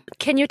 Wow.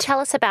 Can you tell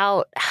us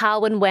about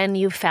how and when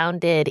you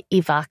founded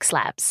Evox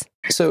Labs?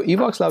 So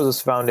Evox Labs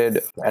was founded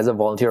as a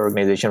volunteer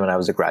organization when I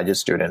was a graduate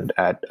student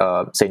at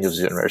St. Joseph's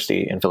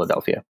University in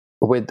Philadelphia,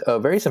 with a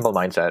very simple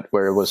mindset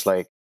where it was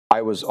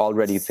I was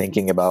already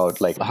thinking about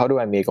how do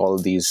I make all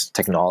of these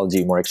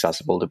technology more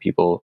accessible to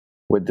people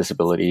with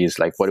disabilities?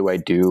 What do I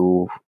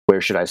do?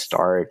 Where should I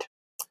start?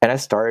 And I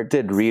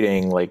started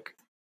reading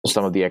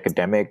some of the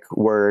academic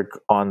work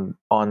on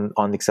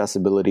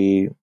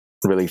accessibility,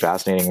 really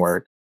fascinating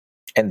work.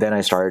 And then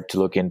I started to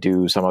look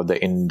into some of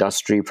the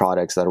industry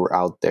products that were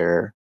out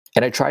there.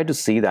 And I tried to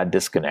see that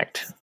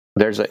disconnect.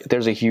 There's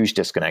a huge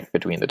disconnect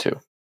between the two.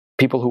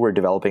 people who were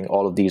developing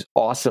all of these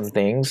awesome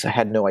things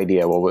had no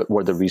idea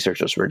what the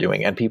researchers were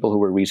doing. And people who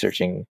were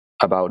researching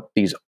about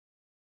these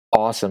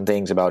awesome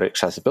things about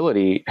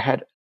accessibility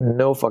had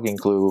no fucking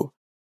clue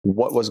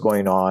what was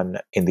going on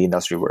in the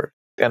industry world.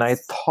 And I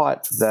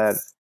thought that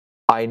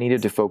I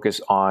needed to focus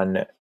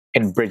on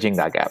in bridging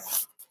that gap,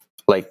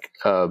 like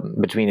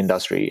between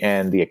industry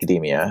and the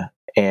academia.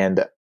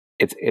 And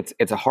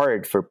it's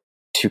hard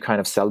to kind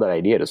of sell that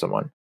idea to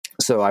someone.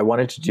 So I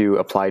wanted to do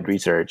applied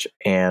research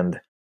and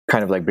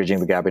kind of like bridging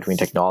the gap between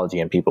technology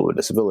and people with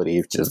disability,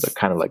 which is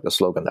kind of like the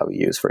slogan that we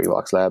use for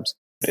Evox Labs.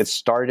 It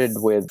started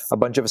with a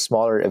bunch of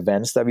smaller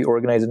events that we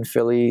organized in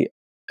Philly.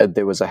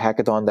 There was a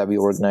hackathon that we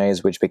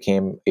organized, which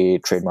became a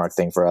trademark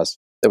thing for us.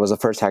 It was the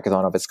first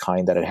hackathon of its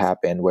kind that had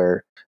happened,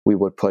 where we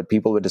would put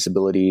people with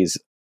disabilities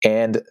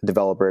and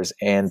developers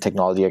and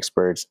technology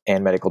experts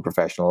and medical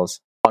professionals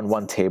on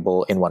one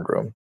table in one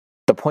room.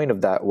 The point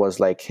of that was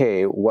like,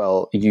 hey,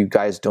 well, you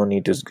guys don't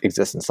need to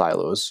exist in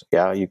silos.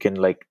 Yeah, you can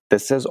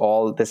this is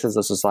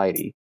a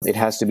society. It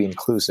has to be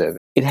inclusive.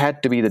 It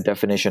had to be the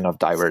definition of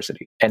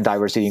diversity. And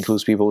diversity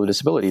includes people with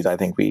disabilities. I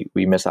think we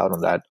miss out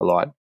on that a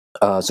lot.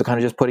 So kind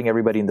of just putting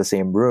everybody in the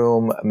same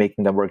room,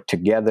 making them work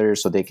together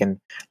so they can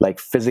like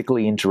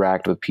physically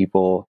interact with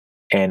people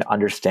and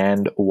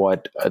understand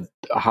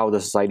how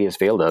the society has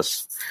failed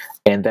us,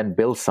 and then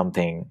build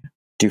something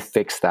to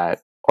fix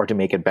that or to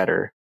make it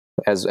better.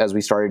 As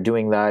we started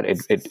doing that,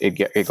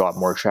 it got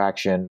more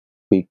traction.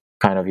 We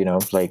kind of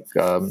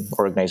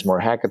organized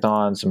more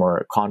hackathons,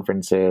 more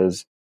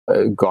conferences,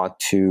 got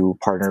to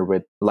partner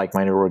with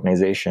like-minded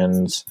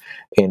organizations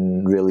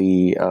in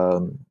really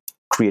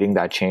creating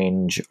that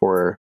change,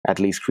 or at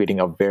least creating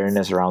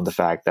awareness around the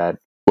fact that,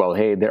 well,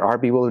 hey, there are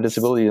people with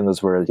disabilities in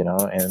this world,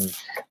 and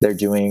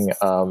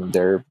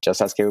they're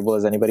just as capable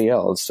as anybody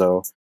else.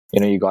 So,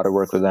 you got to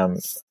work with them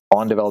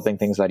on developing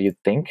things that you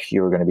think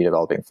you were going to be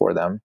developing for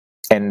them,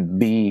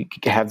 and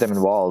have them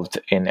involved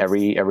in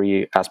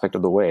every aspect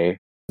of the way,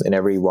 in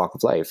every walk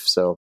of life.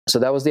 So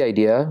that was the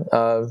idea.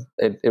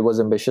 It was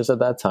ambitious at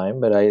that time,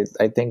 but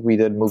I think we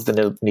did move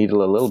the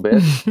needle a little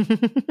bit.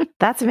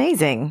 That's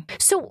amazing.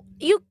 So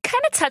you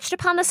kind of touched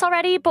upon this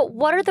already, but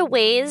what are the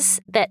ways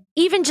that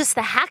even just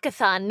the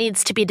hackathon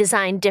needs to be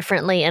designed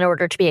differently in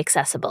order to be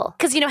accessible?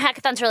 Because,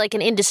 hackathons are like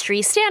an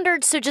industry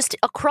standard. So just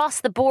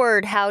across the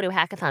board, how do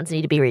hackathons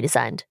need to be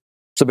redesigned?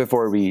 So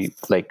before we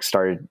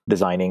started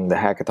designing the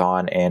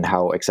hackathon and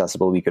how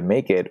accessible we could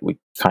make it,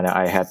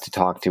 I had to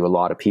talk to a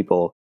lot of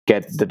people,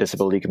 get the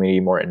disability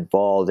community more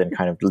involved, and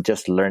kind of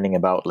just learning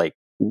about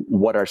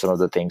what are some of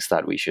the things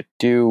that we should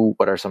do,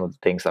 what are some of the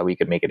things that we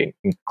could make it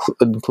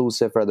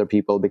inclusive for other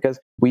people, because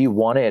we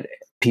wanted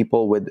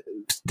people with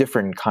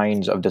different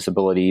kinds of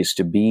disabilities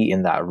to be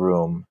in that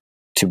room,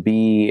 to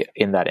be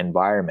in that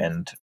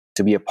environment,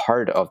 to be a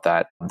part of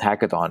that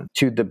hackathon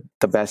to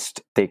the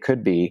best they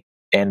could be.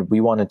 And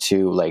we wanted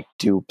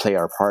to play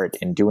our part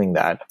in doing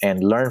that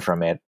and learn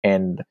from it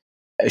and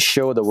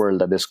show the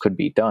world that this could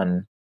be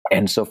done.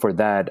 And so for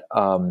that,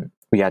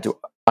 we had to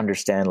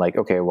understand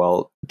okay,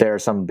 well, there are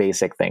some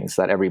basic things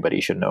that everybody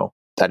should know.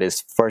 That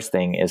is, first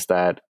thing is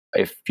that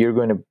if you're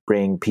going to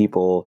bring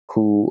people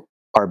who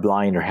are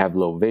blind or have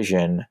low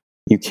vision,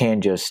 you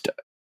can't just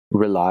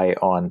rely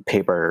on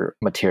paper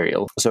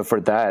material. So for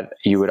that,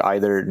 you would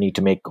either need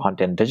to make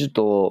content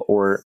digital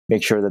or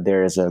make sure that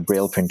there is a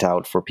Braille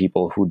printout for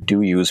people who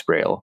do use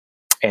Braille.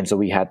 And so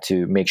we had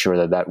to make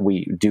sure that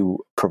we do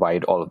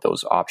provide all of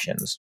those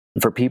options.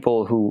 For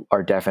people who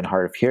are deaf and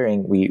hard of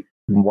hearing, we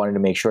wanted to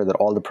make sure that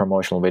all the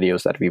promotional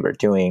videos that we were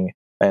doing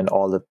and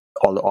all the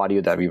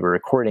audio that we were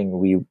recording,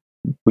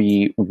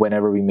 we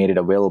whenever we made it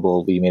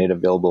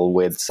available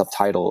with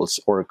subtitles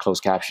or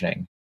closed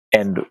captioning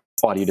and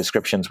audio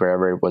descriptions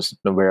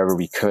wherever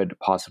we could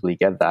possibly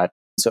get that.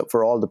 So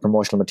for all the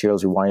promotional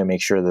materials, we wanted to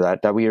make sure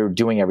that we are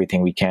doing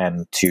everything we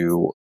can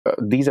to,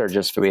 these are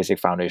just basic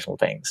foundational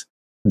things.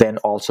 Then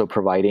also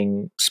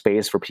providing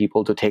space for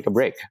people to take a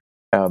break.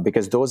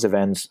 Because those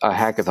events, a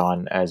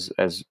hackathon, as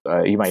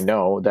you might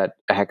know, that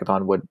a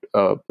hackathon would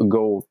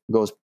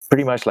goes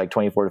pretty much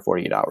 24 to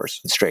 48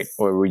 hours straight,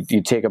 where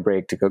you take a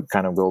break to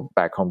kind of go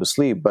back home to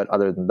sleep. But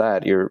other than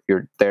that, you're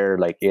there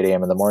 8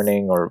 a.m. in the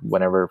morning or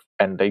whenever,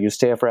 and you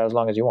stay for as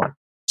long as you want.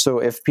 So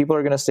if people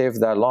are going to stay for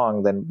that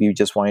long, then we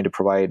just wanted to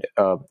provide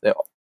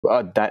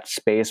that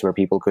space where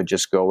people could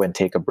just go and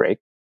take a break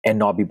and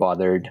not be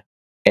bothered.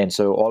 And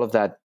so all of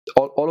that.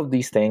 All of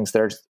these things,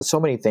 there's so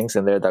many things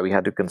in there that we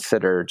had to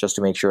consider just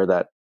to make sure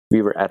that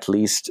we were at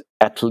least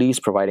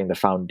providing the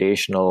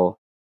foundational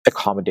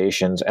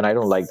accommodations. And I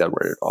don't like that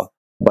word at all,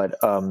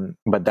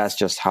 but that's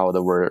just how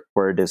the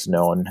word is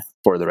known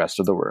for the rest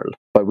of the world.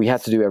 But we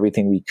had to do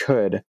everything we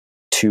could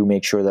to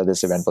make sure that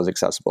this event was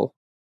accessible.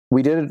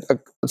 We did it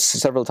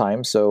several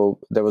times, so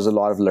there was a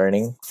lot of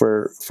learning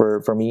for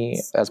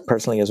me as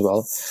personally as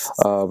well,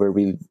 where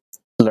we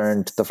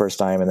learned the first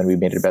time and then we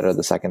made it better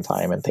the second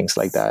time and things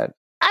like that.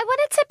 I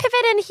wanted to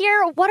pivot in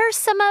here. What are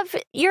some of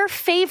your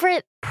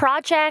favorite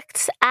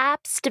projects,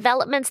 apps,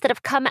 developments that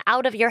have come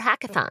out of your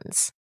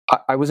hackathons?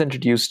 I was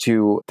introduced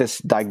to this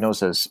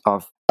diagnosis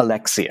of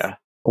alexia.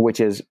 which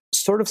is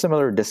sort of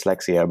similar to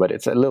dyslexia, but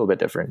it's a little bit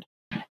different.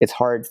 It's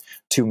hard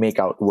to make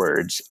out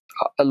words.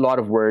 A lot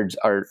of words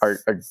are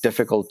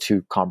difficult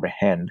to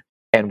comprehend.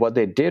 And what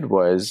they did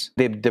was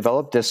they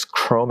developed this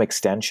Chrome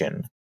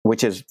extension,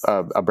 which is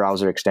a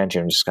browser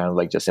extension, just kind of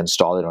like just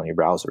install it on your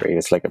browser, right?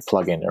 It's like a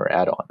plugin or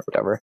add-on or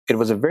whatever. It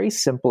was a very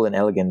simple and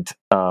elegant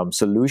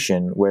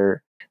solution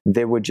where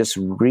they would just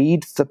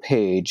read the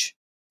page,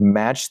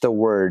 match the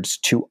words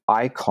to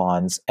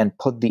icons, and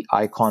put the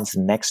icons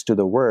next to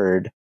the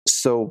word.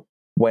 So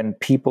when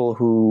people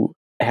who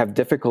have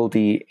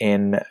difficulty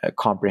in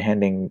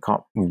comprehending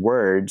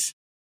words,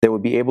 they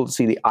would be able to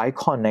see the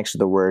icon next to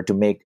the word to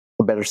make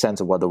a better sense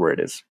of what the word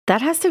is.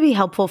 That has to be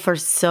helpful for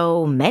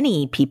so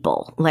many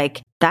people.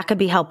 Like that could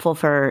be helpful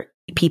for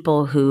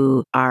people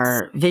who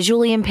are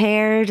visually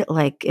impaired.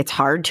 Like it's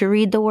hard to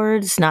read the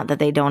words, not that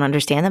they don't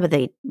understand them, but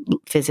they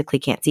physically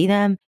can't see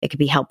them. It could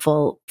be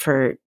helpful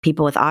for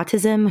people with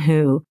autism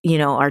who, you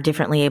know, are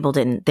differently abled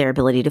in their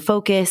ability to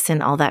focus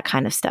and all that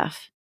kind of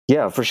stuff.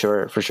 Yeah, for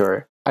sure. For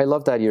sure. I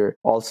love that you're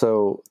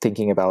also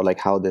thinking about like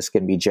how this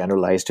can be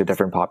generalized to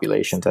different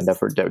populations and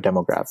different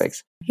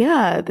demographics.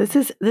 Yeah, this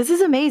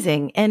is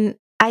amazing. And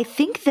I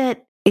think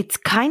that it's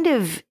kind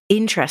of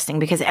interesting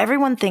because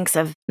everyone thinks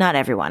of, not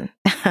everyone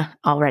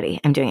already,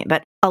 I'm doing it,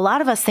 but a lot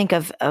of us think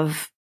of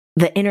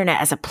the internet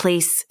as a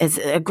place, as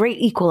a great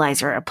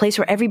equalizer, a place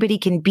where everybody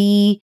can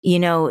be, you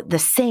know, the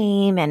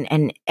same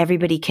and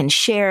everybody can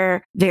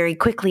share very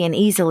quickly and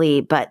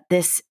easily. But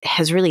this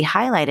has really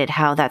highlighted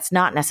how that's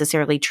not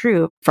necessarily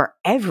true for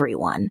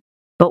everyone.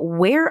 But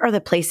where are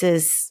the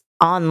places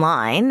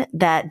online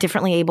that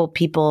differently abled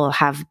people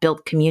have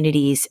built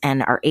communities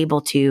and are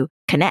able to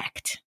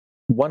connect?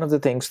 One of the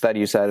things that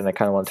you said, and I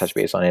kind of want to touch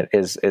base on it,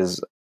 is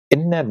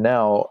internet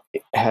now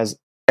has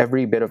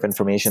every bit of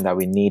information that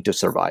we need to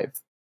survive.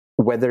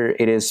 Whether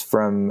it is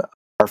from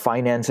our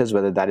finances,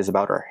 whether that is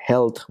about our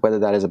health, whether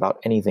that is about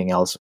anything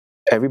else,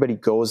 everybody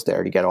goes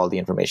there to get all the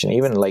information.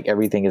 Even like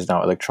everything is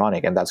now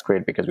electronic, and that's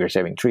great because we're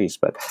saving trees,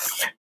 but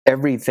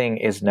everything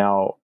is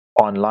now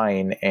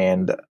online,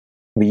 and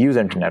we use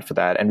internet for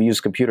that, and we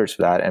use computers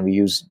for that, and we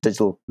use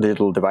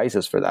digital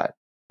devices for that.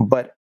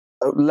 But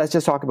let's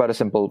just talk about a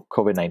simple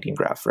COVID-19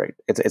 graph, right?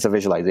 It's a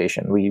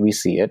visualization. We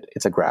see it.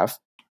 It's a graph.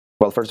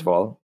 Well, first of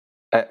all,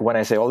 when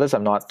I say all this,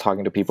 I'm not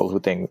talking to people who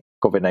think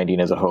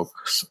COVID-19 is a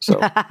hoax. So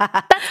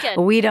that's good.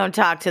 We don't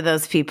talk to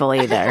those people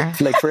either.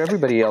 Like for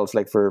everybody else,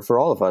 like for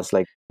all of us,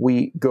 like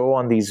we go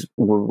on these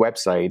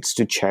websites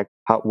to check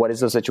what is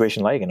the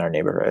situation like in our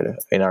neighborhood,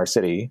 in our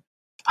city,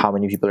 how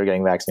many people are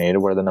getting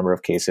vaccinated, what are the number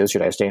of cases,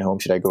 should I stay home,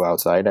 should I go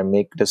outside, and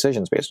make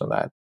decisions based on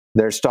that.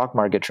 There's stock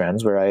market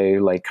trends where I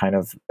like kind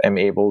of am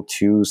able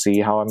to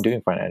see how I'm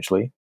doing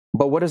financially.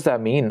 But what does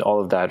that mean,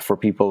 all of that, for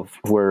people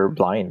who are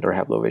blind or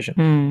have low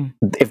vision?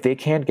 If they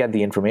can't get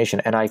the information,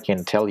 and I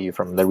can tell you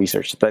from the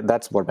research,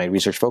 that's what my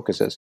research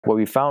focus is. What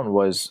we found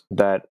was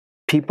that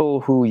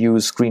people who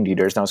use screen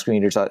readers, now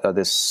screen readers are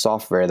this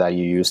software that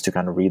you use to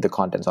kind of read the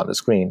contents on the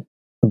screen,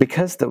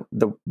 because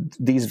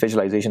these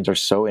visualizations are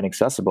so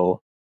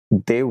inaccessible,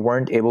 they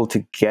weren't able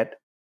to get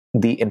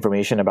the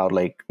information about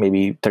like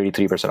maybe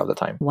 33% of the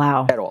time.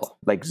 Wow. At all.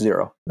 Like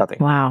zero, nothing.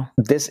 Wow.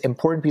 This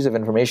important piece of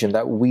information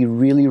that we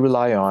really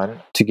rely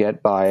on to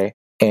get by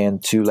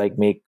and to like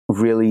make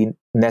really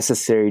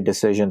necessary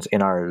decisions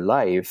in our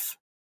life,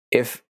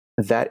 if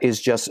that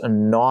is just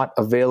not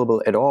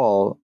available at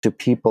all to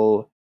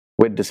people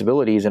with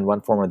disabilities in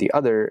one form or the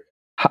other,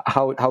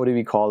 how do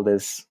we call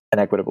this an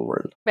equitable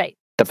world? Right.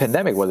 The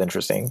pandemic was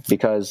interesting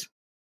because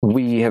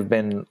we have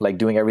been like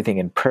doing everything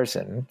in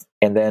person.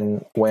 And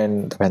then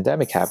when the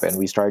pandemic happened,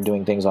 we started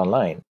doing things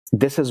online.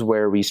 This is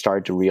where we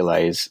start to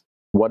realize,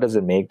 what does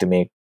it make to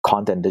make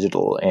content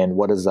digital? And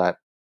what does that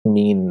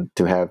mean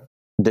to have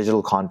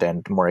digital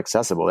content more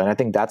accessible? And I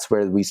think that's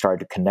where we start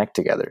to connect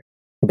together,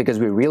 because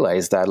we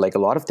realize that like a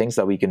lot of things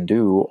that we can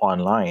do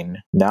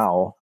online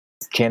now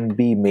can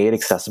be made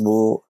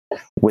accessible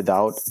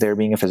without there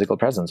being a physical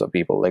presence of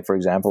people. Like, for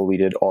example, we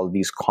did all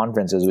these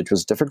conferences, which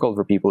was difficult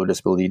for people with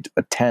disability to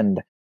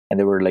attend. And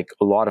there were like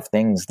a lot of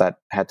things that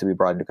had to be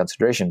brought into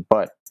consideration.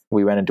 But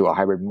we went into a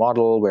hybrid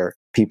model where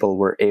people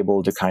were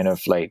able to kind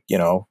of like,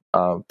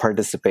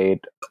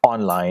 participate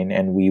online.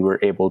 And we were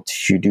able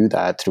to do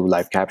that through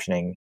live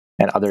captioning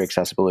and other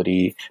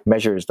accessibility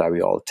measures that we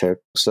all took.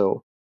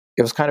 So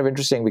it was kind of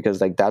interesting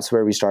because like that's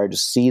where we started to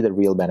see the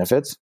real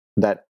benefits,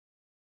 that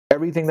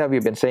everything that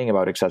we've been saying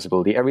about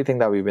accessibility, everything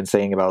that we've been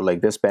saying about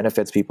like this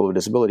benefits people with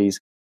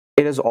disabilities,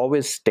 it has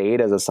always stayed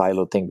as a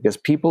siloed thing because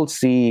people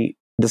see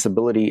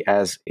disability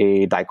as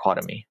a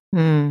dichotomy.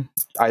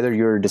 Either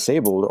you're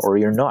disabled or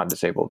you're not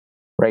disabled,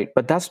 right?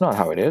 But that's not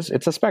how it is.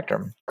 It's a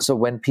spectrum. So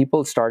when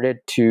people started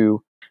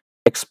to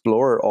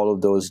explore all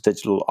of those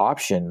digital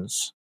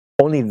options,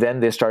 only then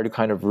they started to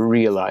kind of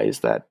realize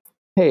that,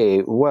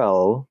 hey,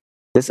 well,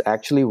 this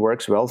actually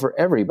works well for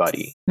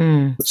everybody.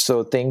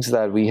 So things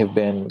that we have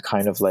been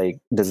kind of like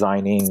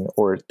designing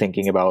or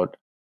thinking about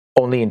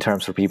only in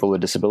terms for people with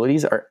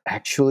disabilities are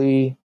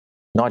actually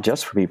not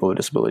just for people with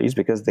disabilities,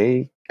 because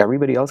they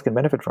everybody else can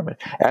benefit from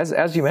it.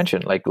 As you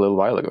mentioned, like a little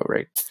while ago,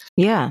 right?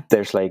 Yeah.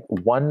 There's like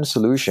one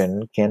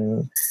solution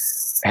can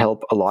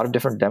help a lot of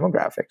different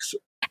demographics.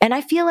 And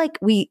I feel like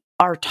we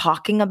are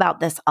talking about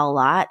this a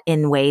lot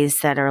in ways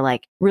that are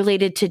like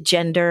related to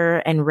gender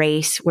and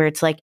race, where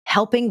it's like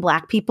helping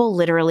Black people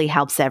literally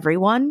helps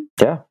everyone.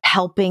 Yeah.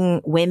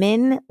 Helping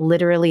women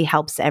literally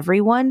helps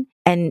everyone.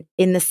 And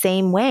in the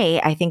same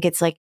way, I think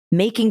it's like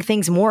making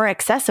things more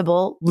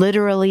accessible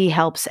literally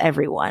helps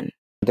everyone.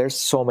 There's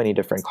so many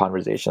different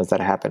conversations that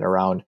happen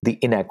around the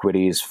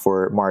inequities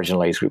for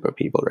marginalized group of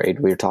people, right?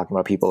 We're talking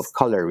about people of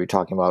color. We're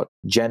talking about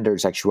gender,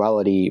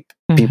 sexuality,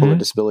 people with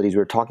disabilities.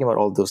 We're talking about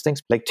all of those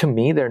things. Like, to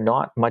me, they're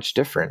not much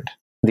different.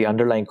 The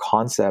underlying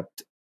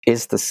concept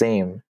is the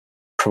same.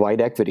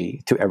 Provide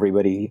equity to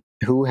everybody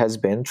who has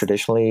been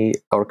traditionally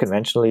or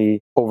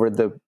conventionally over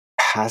the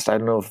past, I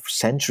don't know,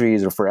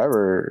 centuries or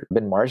forever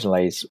been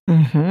marginalized.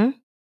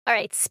 All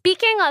right,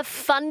 speaking of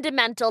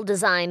fundamental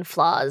design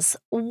flaws,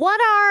 what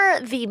are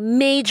the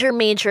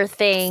major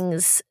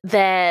things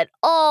that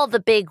all the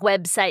big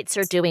websites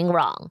are doing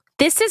wrong?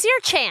 This is your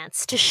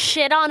chance to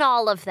shit on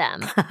all of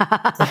them.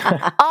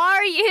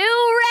 Are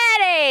you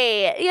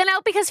ready? You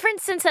know, because for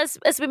instance,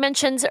 as we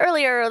mentioned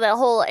earlier, the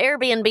whole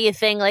Airbnb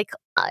thing, like,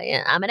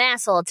 I'm an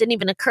asshole. It didn't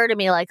even occur to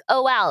me like,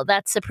 oh, wow,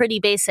 that's a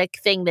pretty basic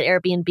thing that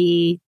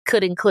Airbnb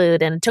could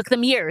include. And it took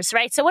them years,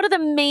 right? So what are the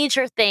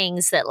major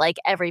things that like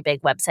every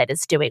big website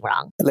is doing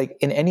wrong? Like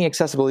in any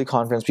accessibility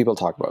conference, people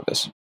talk about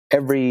this.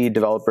 Every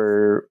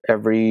developer,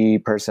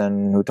 every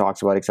person who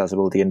talks about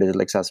accessibility and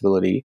digital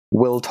accessibility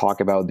will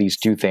talk about these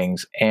two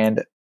things.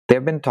 And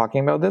they've been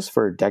talking about this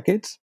for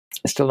decades.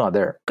 It's still not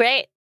there.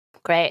 Great.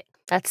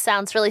 That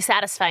sounds really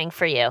satisfying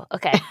for you.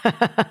 Okay.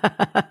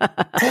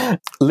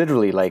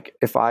 Literally, like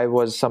if I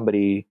was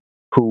somebody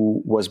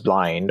who was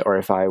blind, or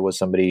if I was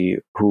somebody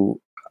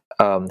who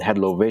had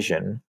low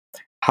vision,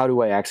 how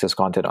do I access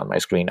content on my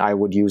screen? I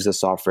would use the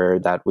software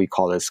that we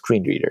call as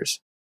screen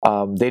readers.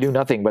 They do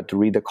nothing but to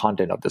read the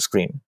content of the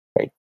screen,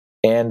 right?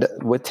 And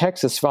with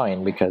text, it's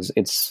fine because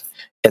it's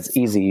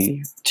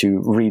easy to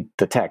read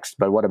the text.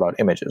 But what about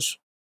images,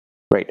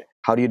 right?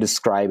 How do you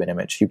describe an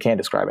image? You can't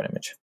describe an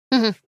image.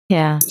 Mm-hmm.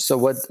 Yeah. So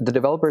what the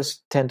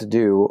developers tend to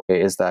do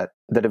is that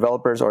the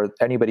developers or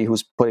anybody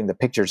who's putting the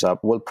pictures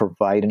up will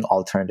provide an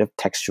alternative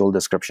textual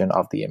description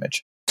of the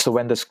image. So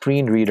when the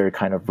screen reader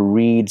kind of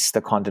reads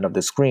the content of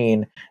the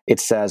screen,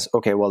 it says,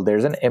 okay, well,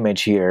 there's an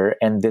image here,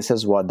 and this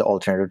is what the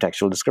alternative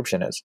textual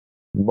description is.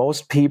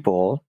 Most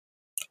people,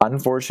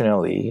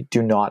 unfortunately,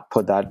 do not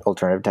put that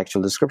alternative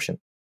textual description.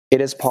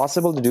 It is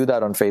possible to do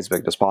that on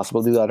Facebook. It's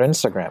possible to do that on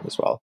Instagram as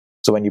well.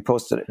 So when you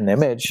post an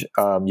image,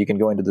 you can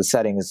go into the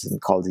settings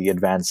called the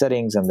advanced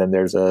settings, and then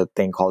there's a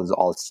thing called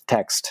alt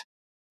text.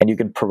 And you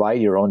can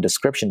provide your own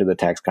description to the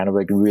text, kind of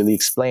like really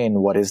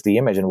explain what is the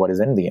image and what is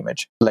in the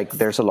image. Like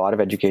there's a lot of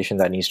education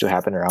that needs to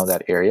happen around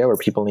that area where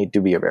people need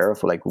to be aware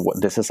of like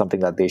what this is something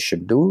that they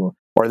should do,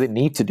 or they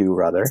need to do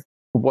rather.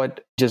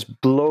 What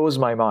just blows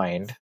my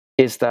mind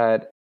is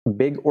that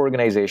big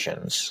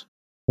organizations,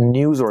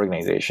 news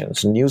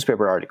organizations,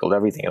 newspaper articles,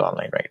 everything is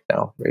online right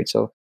now, right?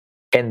 So,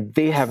 and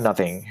they have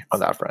nothing on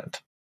that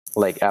front.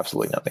 Like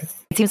absolutely nothing.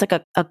 It seems like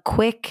a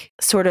quick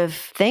sort of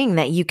thing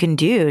that you can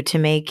do to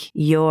make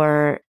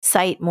your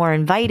site more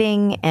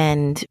inviting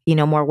and, you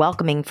know, more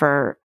welcoming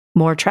for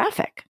more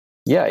traffic.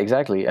 Yeah,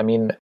 exactly. I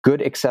mean,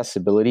 good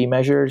accessibility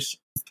measures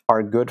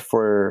are good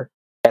for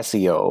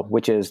SEO,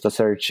 which is the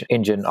search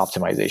engine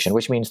optimization,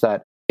 which means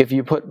that if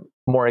you put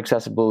more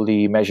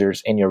accessibility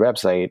measures in your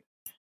website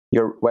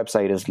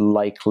is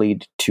likely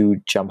to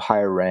jump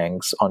higher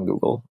ranks on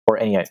Google or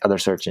any other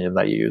search engine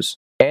that you use.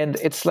 And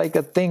it's like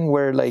a thing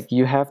where like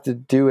you have to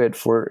do it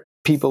for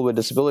people with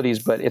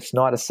disabilities, but it's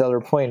not a seller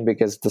point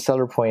because the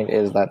seller point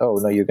is that, oh,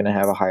 no, you're going to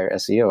have a higher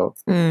SEO.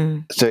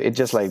 So it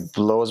just like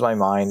blows my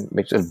mind.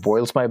 It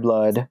boils my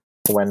blood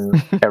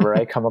whenever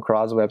I come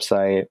across a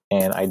website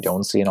and I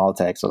don't see an alt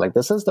text. So like,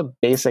 this is the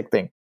basic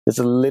thing. This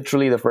is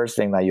literally the first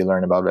thing that you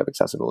learn about web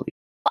accessibility.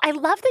 I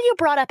love that you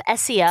brought up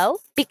SEO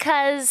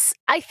because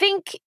I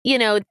think, you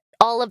know,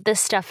 all of this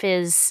stuff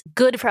is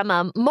good from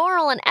a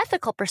moral and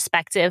ethical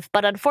perspective,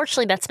 but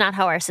unfortunately, that's not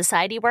how our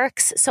society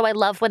works. So I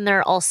love when there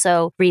are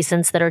also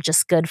reasons that are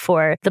just good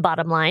for the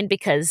bottom line,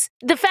 because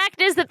the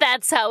fact is that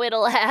that's how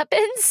it'll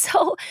happen.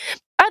 So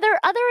are there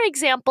other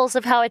examples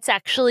of how it's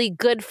actually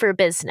good for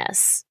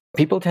business?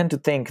 People tend to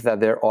think that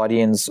their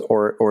audience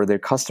or their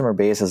customer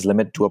base is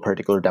limited to a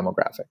particular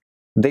demographic.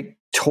 They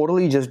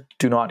totally just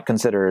do not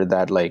consider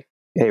that like,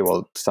 hey,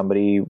 well,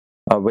 somebody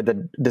with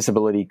a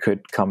disability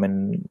could come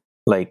and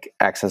like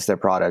access their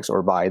products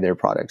or buy their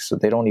products. So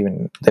they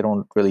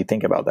don't really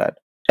think about that.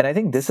 And I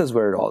think this is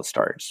where it all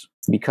starts,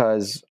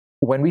 because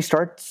when we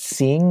start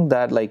seeing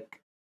that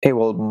like, hey,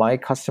 well, my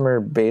customer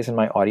base and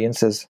my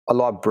audience is a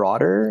lot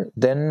broader,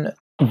 then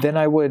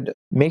I would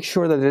make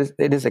sure that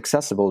it is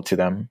accessible to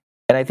them.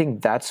 And I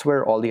think that's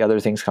where all the other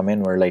things come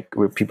in,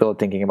 where people are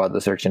thinking about the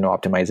search engine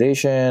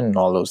optimization and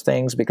all those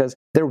things, because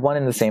they're one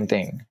and the same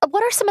thing.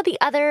 What are are some of the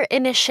other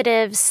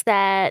initiatives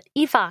that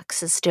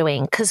Evox is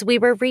doing? Because we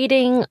were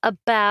reading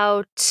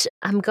about,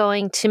 I'm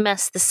going to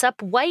mess this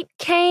up, white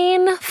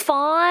cane,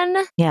 fawn.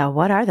 Yeah,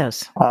 what are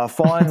those?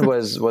 Fawn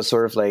was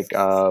sort of like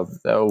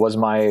was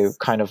my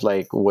kind of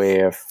like way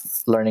of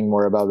learning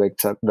more about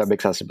web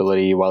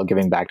accessibility while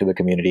giving back to the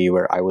community,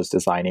 where I was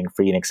designing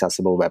free and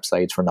accessible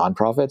websites for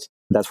nonprofits.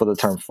 That's what the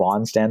term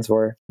Fawn stands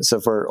for.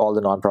 So for all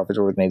the nonprofit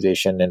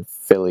organization in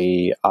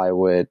Philly, I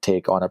would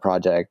take on a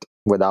project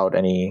without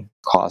any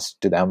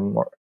cost to them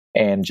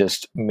and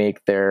just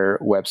make their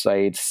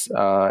websites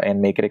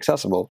and make it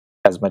accessible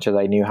as much as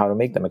I knew how to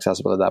make them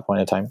accessible at that point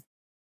in time.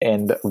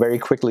 And very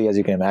quickly, as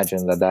you can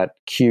imagine, that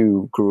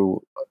queue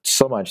grew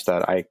so much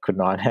that I could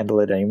not handle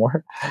it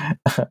anymore.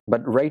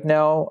 But right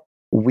now,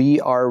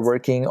 we are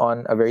working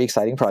on a very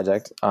exciting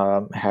project.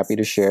 Happy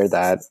to share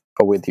that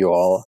with you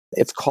all.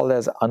 It's called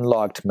as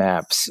Unlocked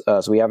Maps.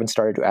 So we haven't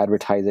started to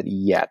advertise it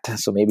yet.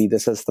 So maybe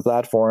this is the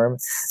platform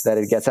that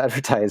it gets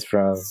advertised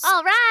from.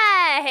 All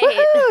right.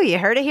 Woohoo! You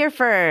heard it here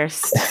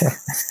first.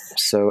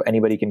 So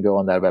anybody can go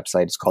on that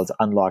website. It's called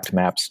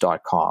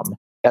unlockedmaps.com.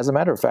 As a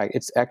matter of fact,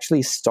 it's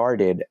actually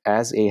started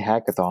as a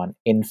hackathon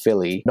in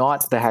Philly,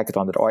 not the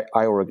hackathon that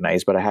I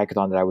organized, but a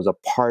hackathon that I was a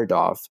part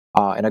of.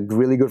 And a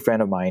really good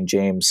friend of mine,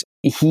 James,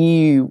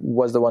 he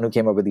was the one who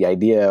came up with the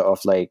idea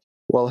of like,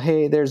 well,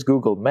 hey, there's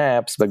Google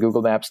Maps, but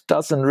Google Maps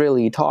doesn't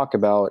really talk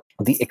about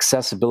the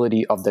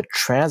accessibility of the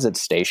transit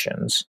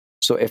stations.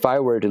 So if I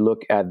were to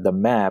look at the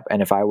map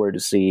and if I were to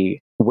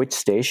see which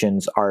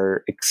stations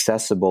are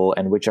accessible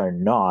and which are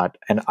not,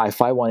 and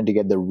if I wanted to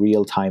get the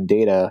real-time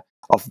data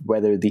of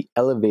whether the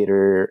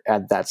elevator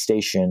at that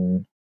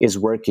station is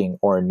working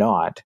or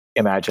not.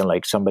 Imagine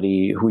like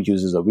somebody who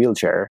uses a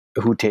wheelchair,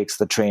 who takes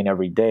the train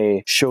every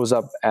day, shows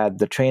up at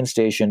the train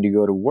station to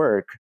go to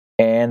work,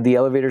 and the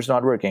elevator's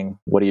not working.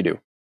 What do you do?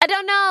 I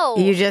don't know.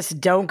 You just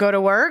don't go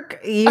to work?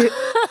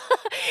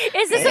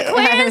 Is this a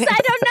quiz? I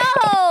don't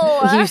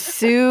know. You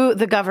sue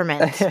the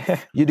government.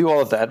 You do all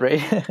of that,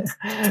 right?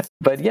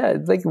 But yeah,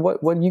 like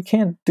what you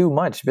can't do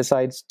much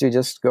besides to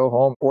just go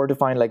home or to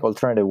find like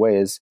alternative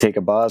ways, take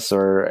a bus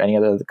or any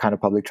other kind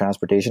of public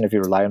transportation if you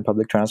rely on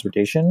public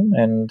transportation.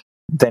 And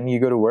then you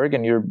go to work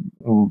and you're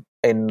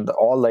in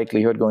all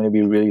likelihood going to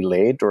be really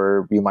late,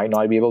 or you might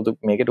not be able to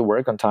make it to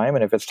work on time.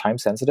 And if it's time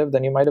sensitive,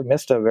 then you might have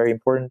missed a very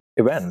important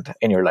event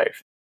in your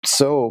life.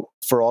 So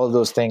for all of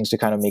those things to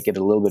kind of make it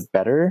a little bit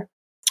better,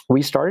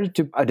 we started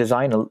to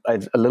design a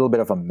little bit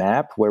of a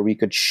map where we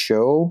could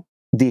show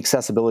the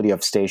accessibility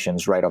of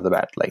stations right off the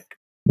bat. Like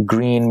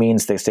green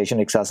means the station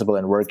accessible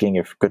and working,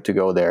 if good to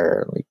go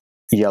there. Like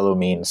yellow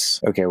means,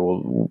 okay,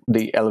 well,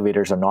 the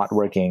elevators are not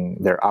working.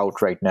 They're out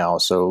right now.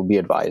 So be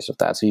advised of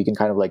that. So you can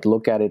kind of like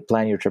look at it,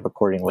 plan your trip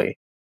accordingly.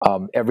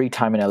 Every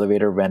time an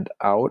elevator went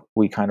out,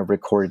 we kind of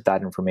recorded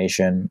that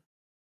information.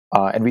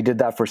 And we did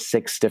that for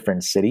 6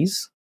 different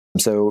cities.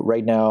 So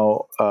right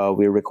now,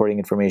 we're recording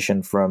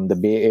information from the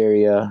Bay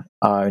Area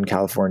in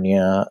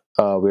California.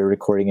 We're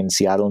recording in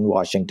Seattle and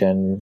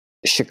Washington,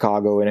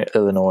 Chicago and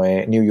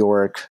Illinois, New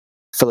York,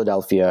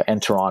 Philadelphia,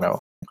 and Toronto.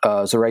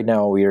 So right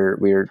now,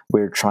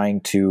 we're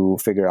trying to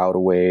figure out a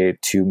way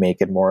to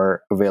make it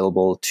more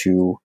available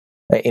to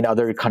in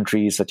other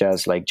countries such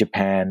as like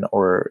Japan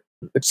or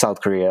South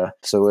Korea.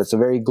 So it's a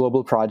very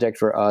global project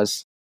for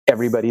us.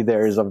 Everybody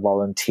there is a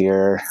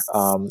volunteer.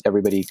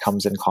 Everybody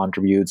comes and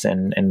contributes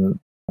and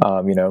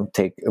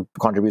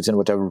contributes in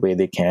whatever way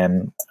they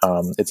can.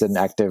 It's an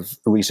active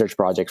research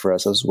project for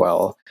us as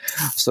well.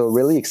 So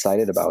really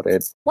excited about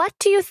it. What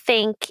do you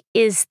think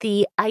is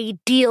the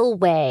ideal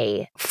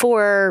way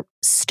for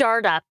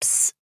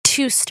startups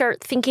to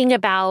start thinking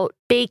about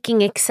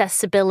baking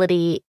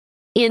accessibility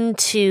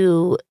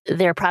into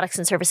their products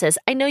and services?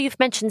 I know you've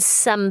mentioned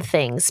some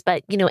things,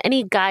 but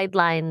any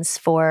guidelines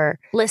for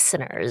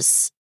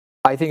listeners?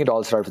 I think it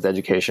all starts with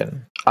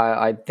education.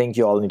 I think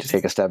you all need to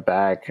take a step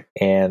back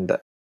and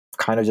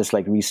kind of just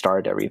like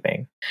restart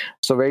everything.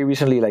 So very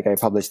recently, like I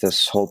published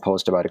this whole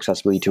post about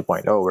Accessibility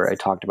 2.0 where I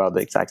talked about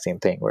the exact same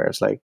thing, where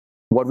it's like,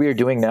 what we are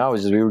doing now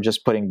is we were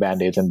just putting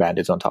Band-Aids and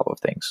Band-Aids on top of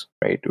things,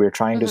 right? We're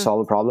trying to solve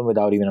a problem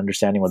without even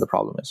understanding what the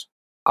problem is.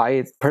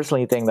 I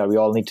personally think that we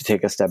all need to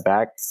take a step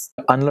back,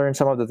 unlearn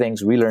some of the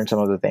things, relearn some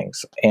of the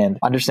things, and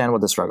understand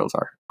what the struggles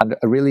are.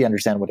 Really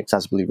understand what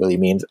accessibility really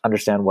means,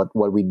 understand what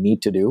we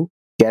need to do,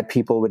 get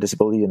people with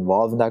disability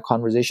involved in that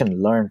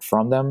conversation, learn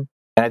from them.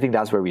 And I think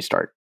that's where we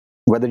start.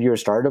 Whether you're a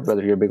startup,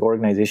 whether you're a big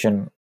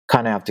organization,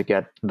 kind of have to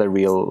get the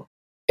real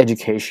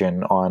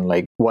education on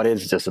like, what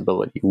is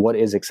disability? What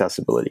is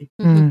accessibility?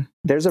 Mm.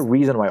 There's a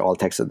reason why alt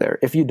text is there.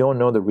 If you don't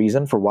know the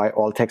reason for why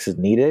alt text is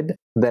needed,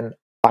 then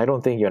I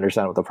don't think you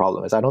understand what the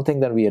problem is. I don't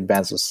think that we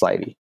advance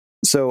society.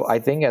 So I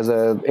think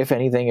if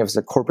anything, if it's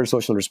a corporate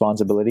social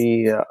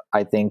responsibility,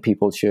 I think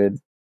people should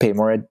pay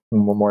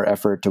more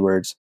effort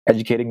towards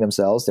educating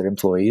themselves, their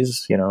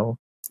employees,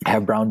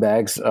 have brown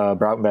bag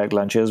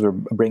lunches, or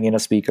bring in a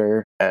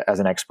speaker as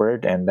an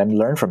expert and then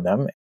learn from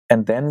them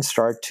and then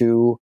start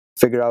to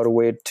figure out a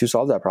way to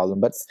solve that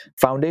problem. But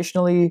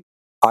foundationally,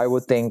 I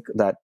would think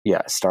that,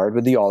 start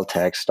with the alt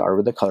text, start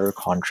with the color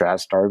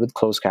contrast, start with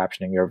closed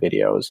captioning your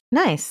videos.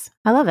 Nice.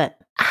 I love it.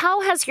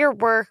 How has your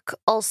work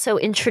also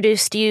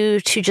introduced you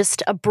to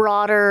just a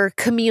broader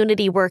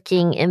community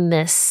working in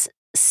this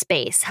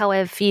space? How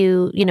have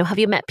you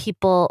met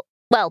people,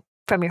 well,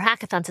 from your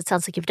hackathons, it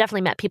sounds like you've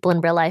definitely met people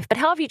in real life, but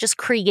how have you just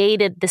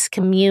created this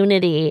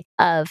community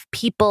of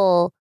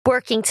people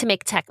working to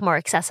make tech more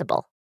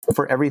accessible?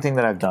 For everything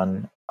that I've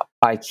done,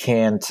 I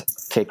can't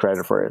take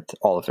credit for it,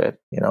 all of it.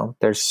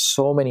 There's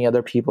so many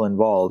other people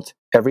involved.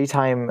 Every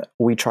time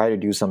we try to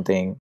do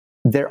something,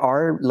 there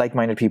are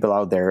like-minded people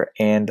out there.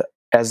 And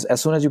as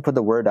soon as you put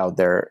the word out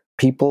there,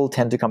 people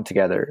tend to come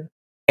together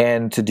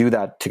and to do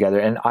that together.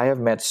 And I have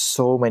met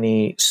so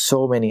many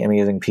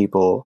amazing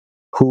people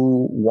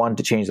who want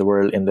to change the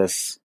world in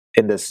this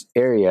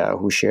area,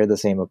 who share the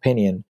same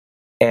opinion,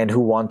 and who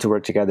want to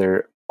work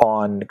together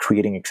on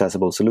creating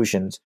accessible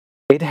solutions.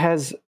 It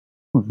has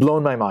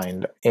blown my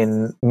mind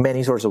in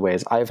many sorts of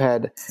ways. I've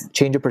had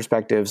change of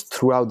perspectives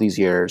throughout these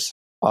years,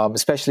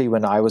 especially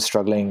when I was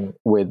struggling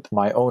with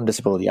my own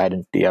disability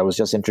identity. I was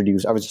just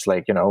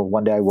like,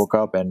 one day I woke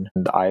up and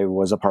I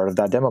was a part of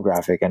that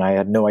demographic and I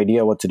had no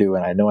idea what to do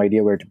and I had no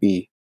idea where to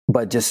be.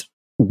 But just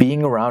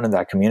being around in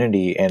that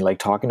community and like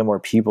talking to more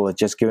people, it's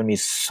just given me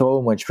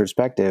so much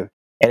perspective,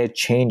 and it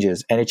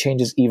changes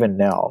even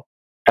now.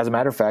 As a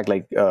matter of fact,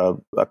 like a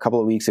couple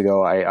of weeks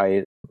ago,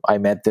 I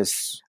met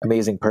this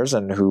amazing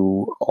person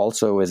who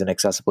also is an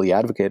accessibility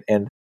advocate,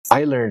 and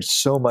I learned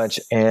so much.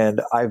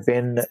 And I've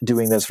been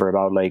doing this for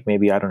about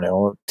maybe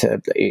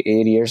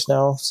 8 years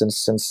now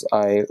since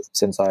I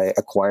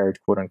acquired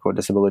quote unquote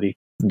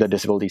the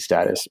disability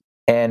status.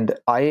 And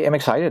I am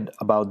excited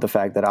about the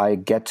fact that I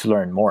get to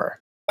learn more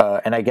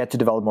and I get to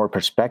develop more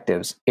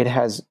perspectives. It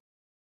has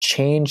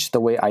changed the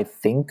way I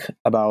think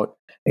about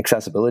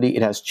accessibility.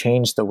 It has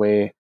changed the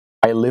way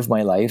I live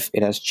my life.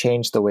 It has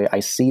changed the way I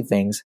see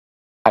things.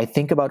 I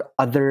think about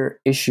other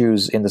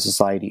issues in the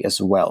society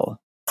as well.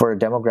 For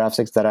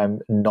demographics that I'm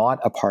not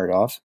a part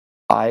of,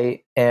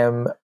 I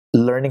am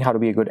learning how to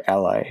be a good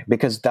ally,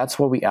 because that's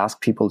what we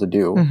ask people to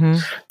do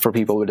for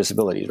people with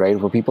disabilities, right?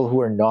 For people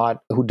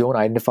who don't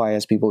identify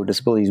as people with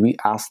disabilities, we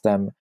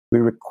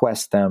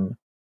request them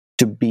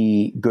to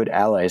be good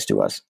allies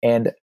to us.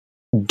 And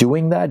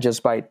doing that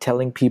just by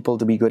telling people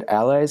to be good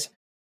allies,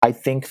 I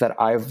think that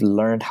I've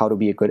learned how to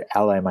be a good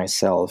ally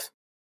myself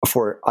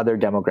for other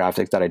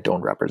demographics that I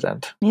don't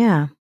represent.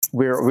 Yeah.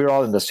 We're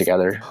all in this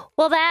together.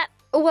 Well, that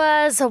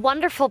was a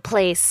wonderful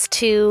place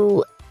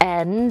to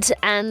end.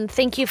 And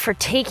thank you for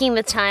taking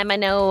the time. I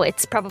know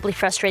it's probably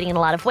frustrating in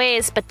a lot of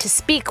ways, but to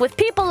speak with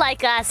people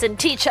like us and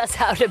teach us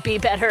how to be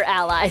better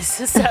allies.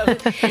 So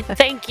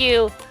thank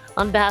you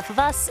on behalf of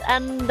us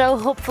and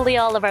hopefully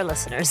all of our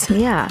listeners.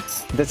 Yeah.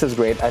 This is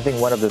great. I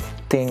think one of the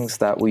things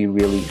that we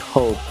really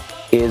hope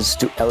is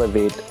to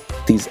elevate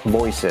these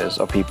voices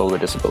of people with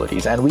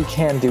disabilities. And we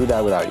can't do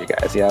that without you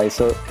guys. Yeah.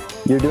 So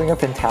you're doing a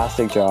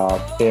fantastic job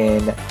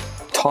in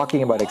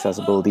talking about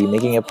accessibility,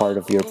 making it part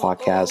of your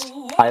podcast.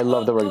 I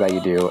love the work that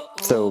you do.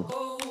 So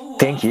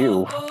thank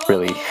you,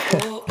 really.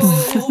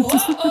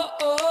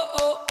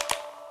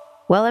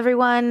 Well,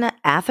 everyone,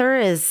 Ather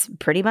is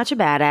pretty much a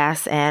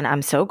badass, and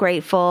I'm so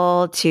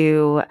grateful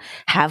to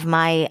have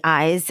my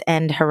eyes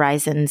and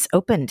horizons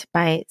opened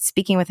by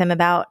speaking with him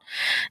about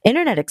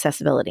internet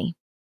accessibility.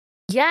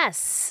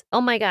 Yes. Oh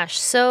my gosh.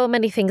 So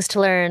many things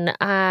to learn.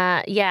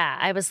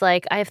 I was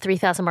like, I have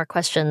 3,000 more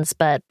questions,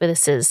 but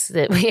this is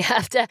that we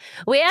have to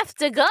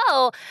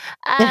go.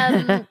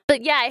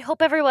 But yeah, I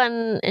hope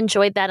everyone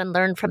enjoyed that and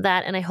learned from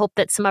that. And I hope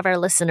that some of our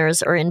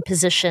listeners are in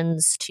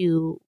positions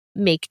to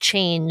make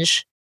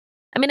change.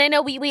 I mean, I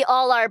know we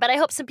all are, but I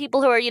hope some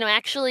people who are,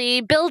 actually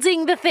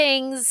building the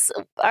things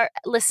are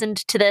listened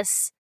to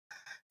this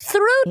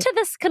through to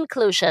this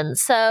conclusion.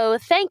 So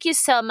thank you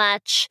so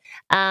much.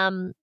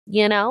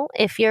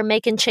 If you're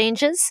making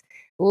changes,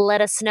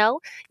 let us know.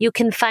 You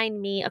can find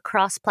me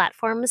across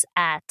platforms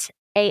at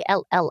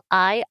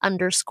ALLI_GOLDI.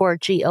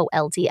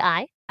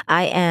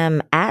 I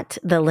am at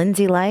The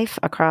Lindsay Life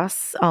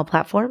across all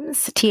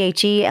platforms.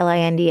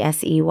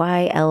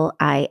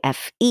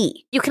 TheLindseyLife.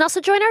 You can also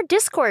join our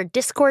Discord,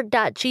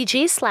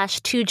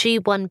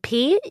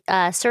 discord.gg/2G1P.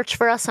 Search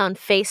for us on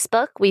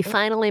Facebook. We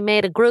finally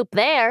made a group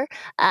there.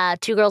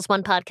 2 Girls,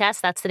 1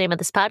 Podcast. That's the name of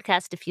this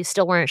podcast, if you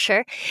still weren't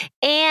sure.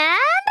 And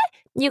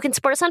you can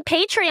support us on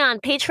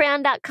Patreon,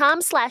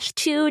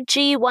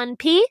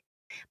 patreon.com/2G1P.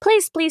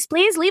 Please, please,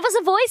 please leave us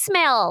a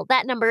voicemail.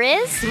 That number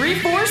is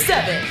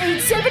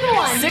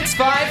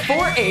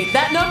 347-871-6548.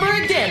 That number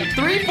again,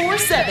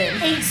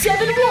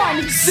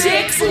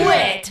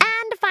 347-871-6LIT.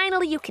 And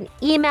finally, you can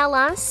email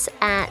us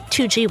at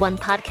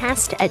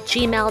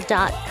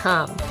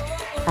 2G1podcast@gmail.com.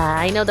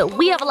 I know that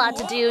we have a lot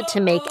to do to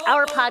make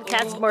our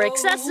podcast more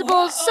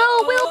accessible, so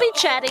we'll be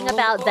chatting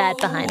about that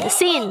behind the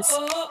scenes.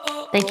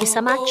 Thank you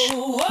so much.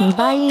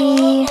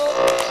 Bye. 2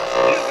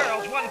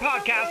 Girls, 1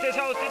 Podcast is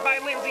hosted by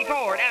Lindsay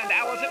Ford and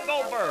Allison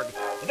Goldberg,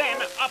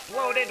 then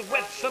uploaded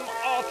with some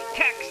alt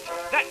text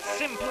that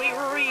simply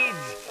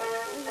reads,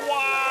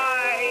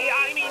 "Why?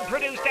 I mean,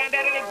 produced and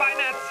edited by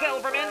Matt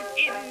Silverman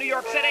in New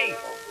York City.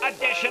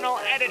 Additional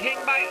editing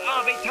by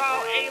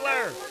Avital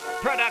Ayler.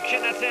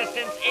 Production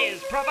assistance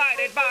is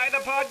provided by The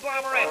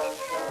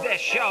Podglomerate. This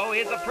show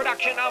is a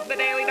production of The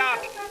Daily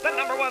Dot, the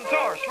 #1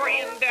 source for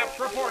in-depth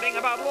reporting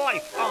about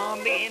life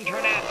on the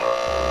internet.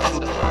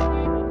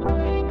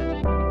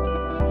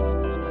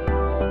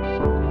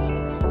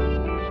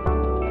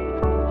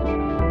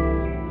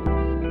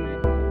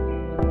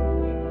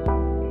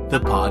 The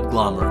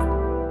Podglomerate,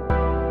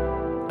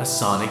 a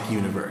sonic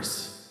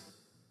universe.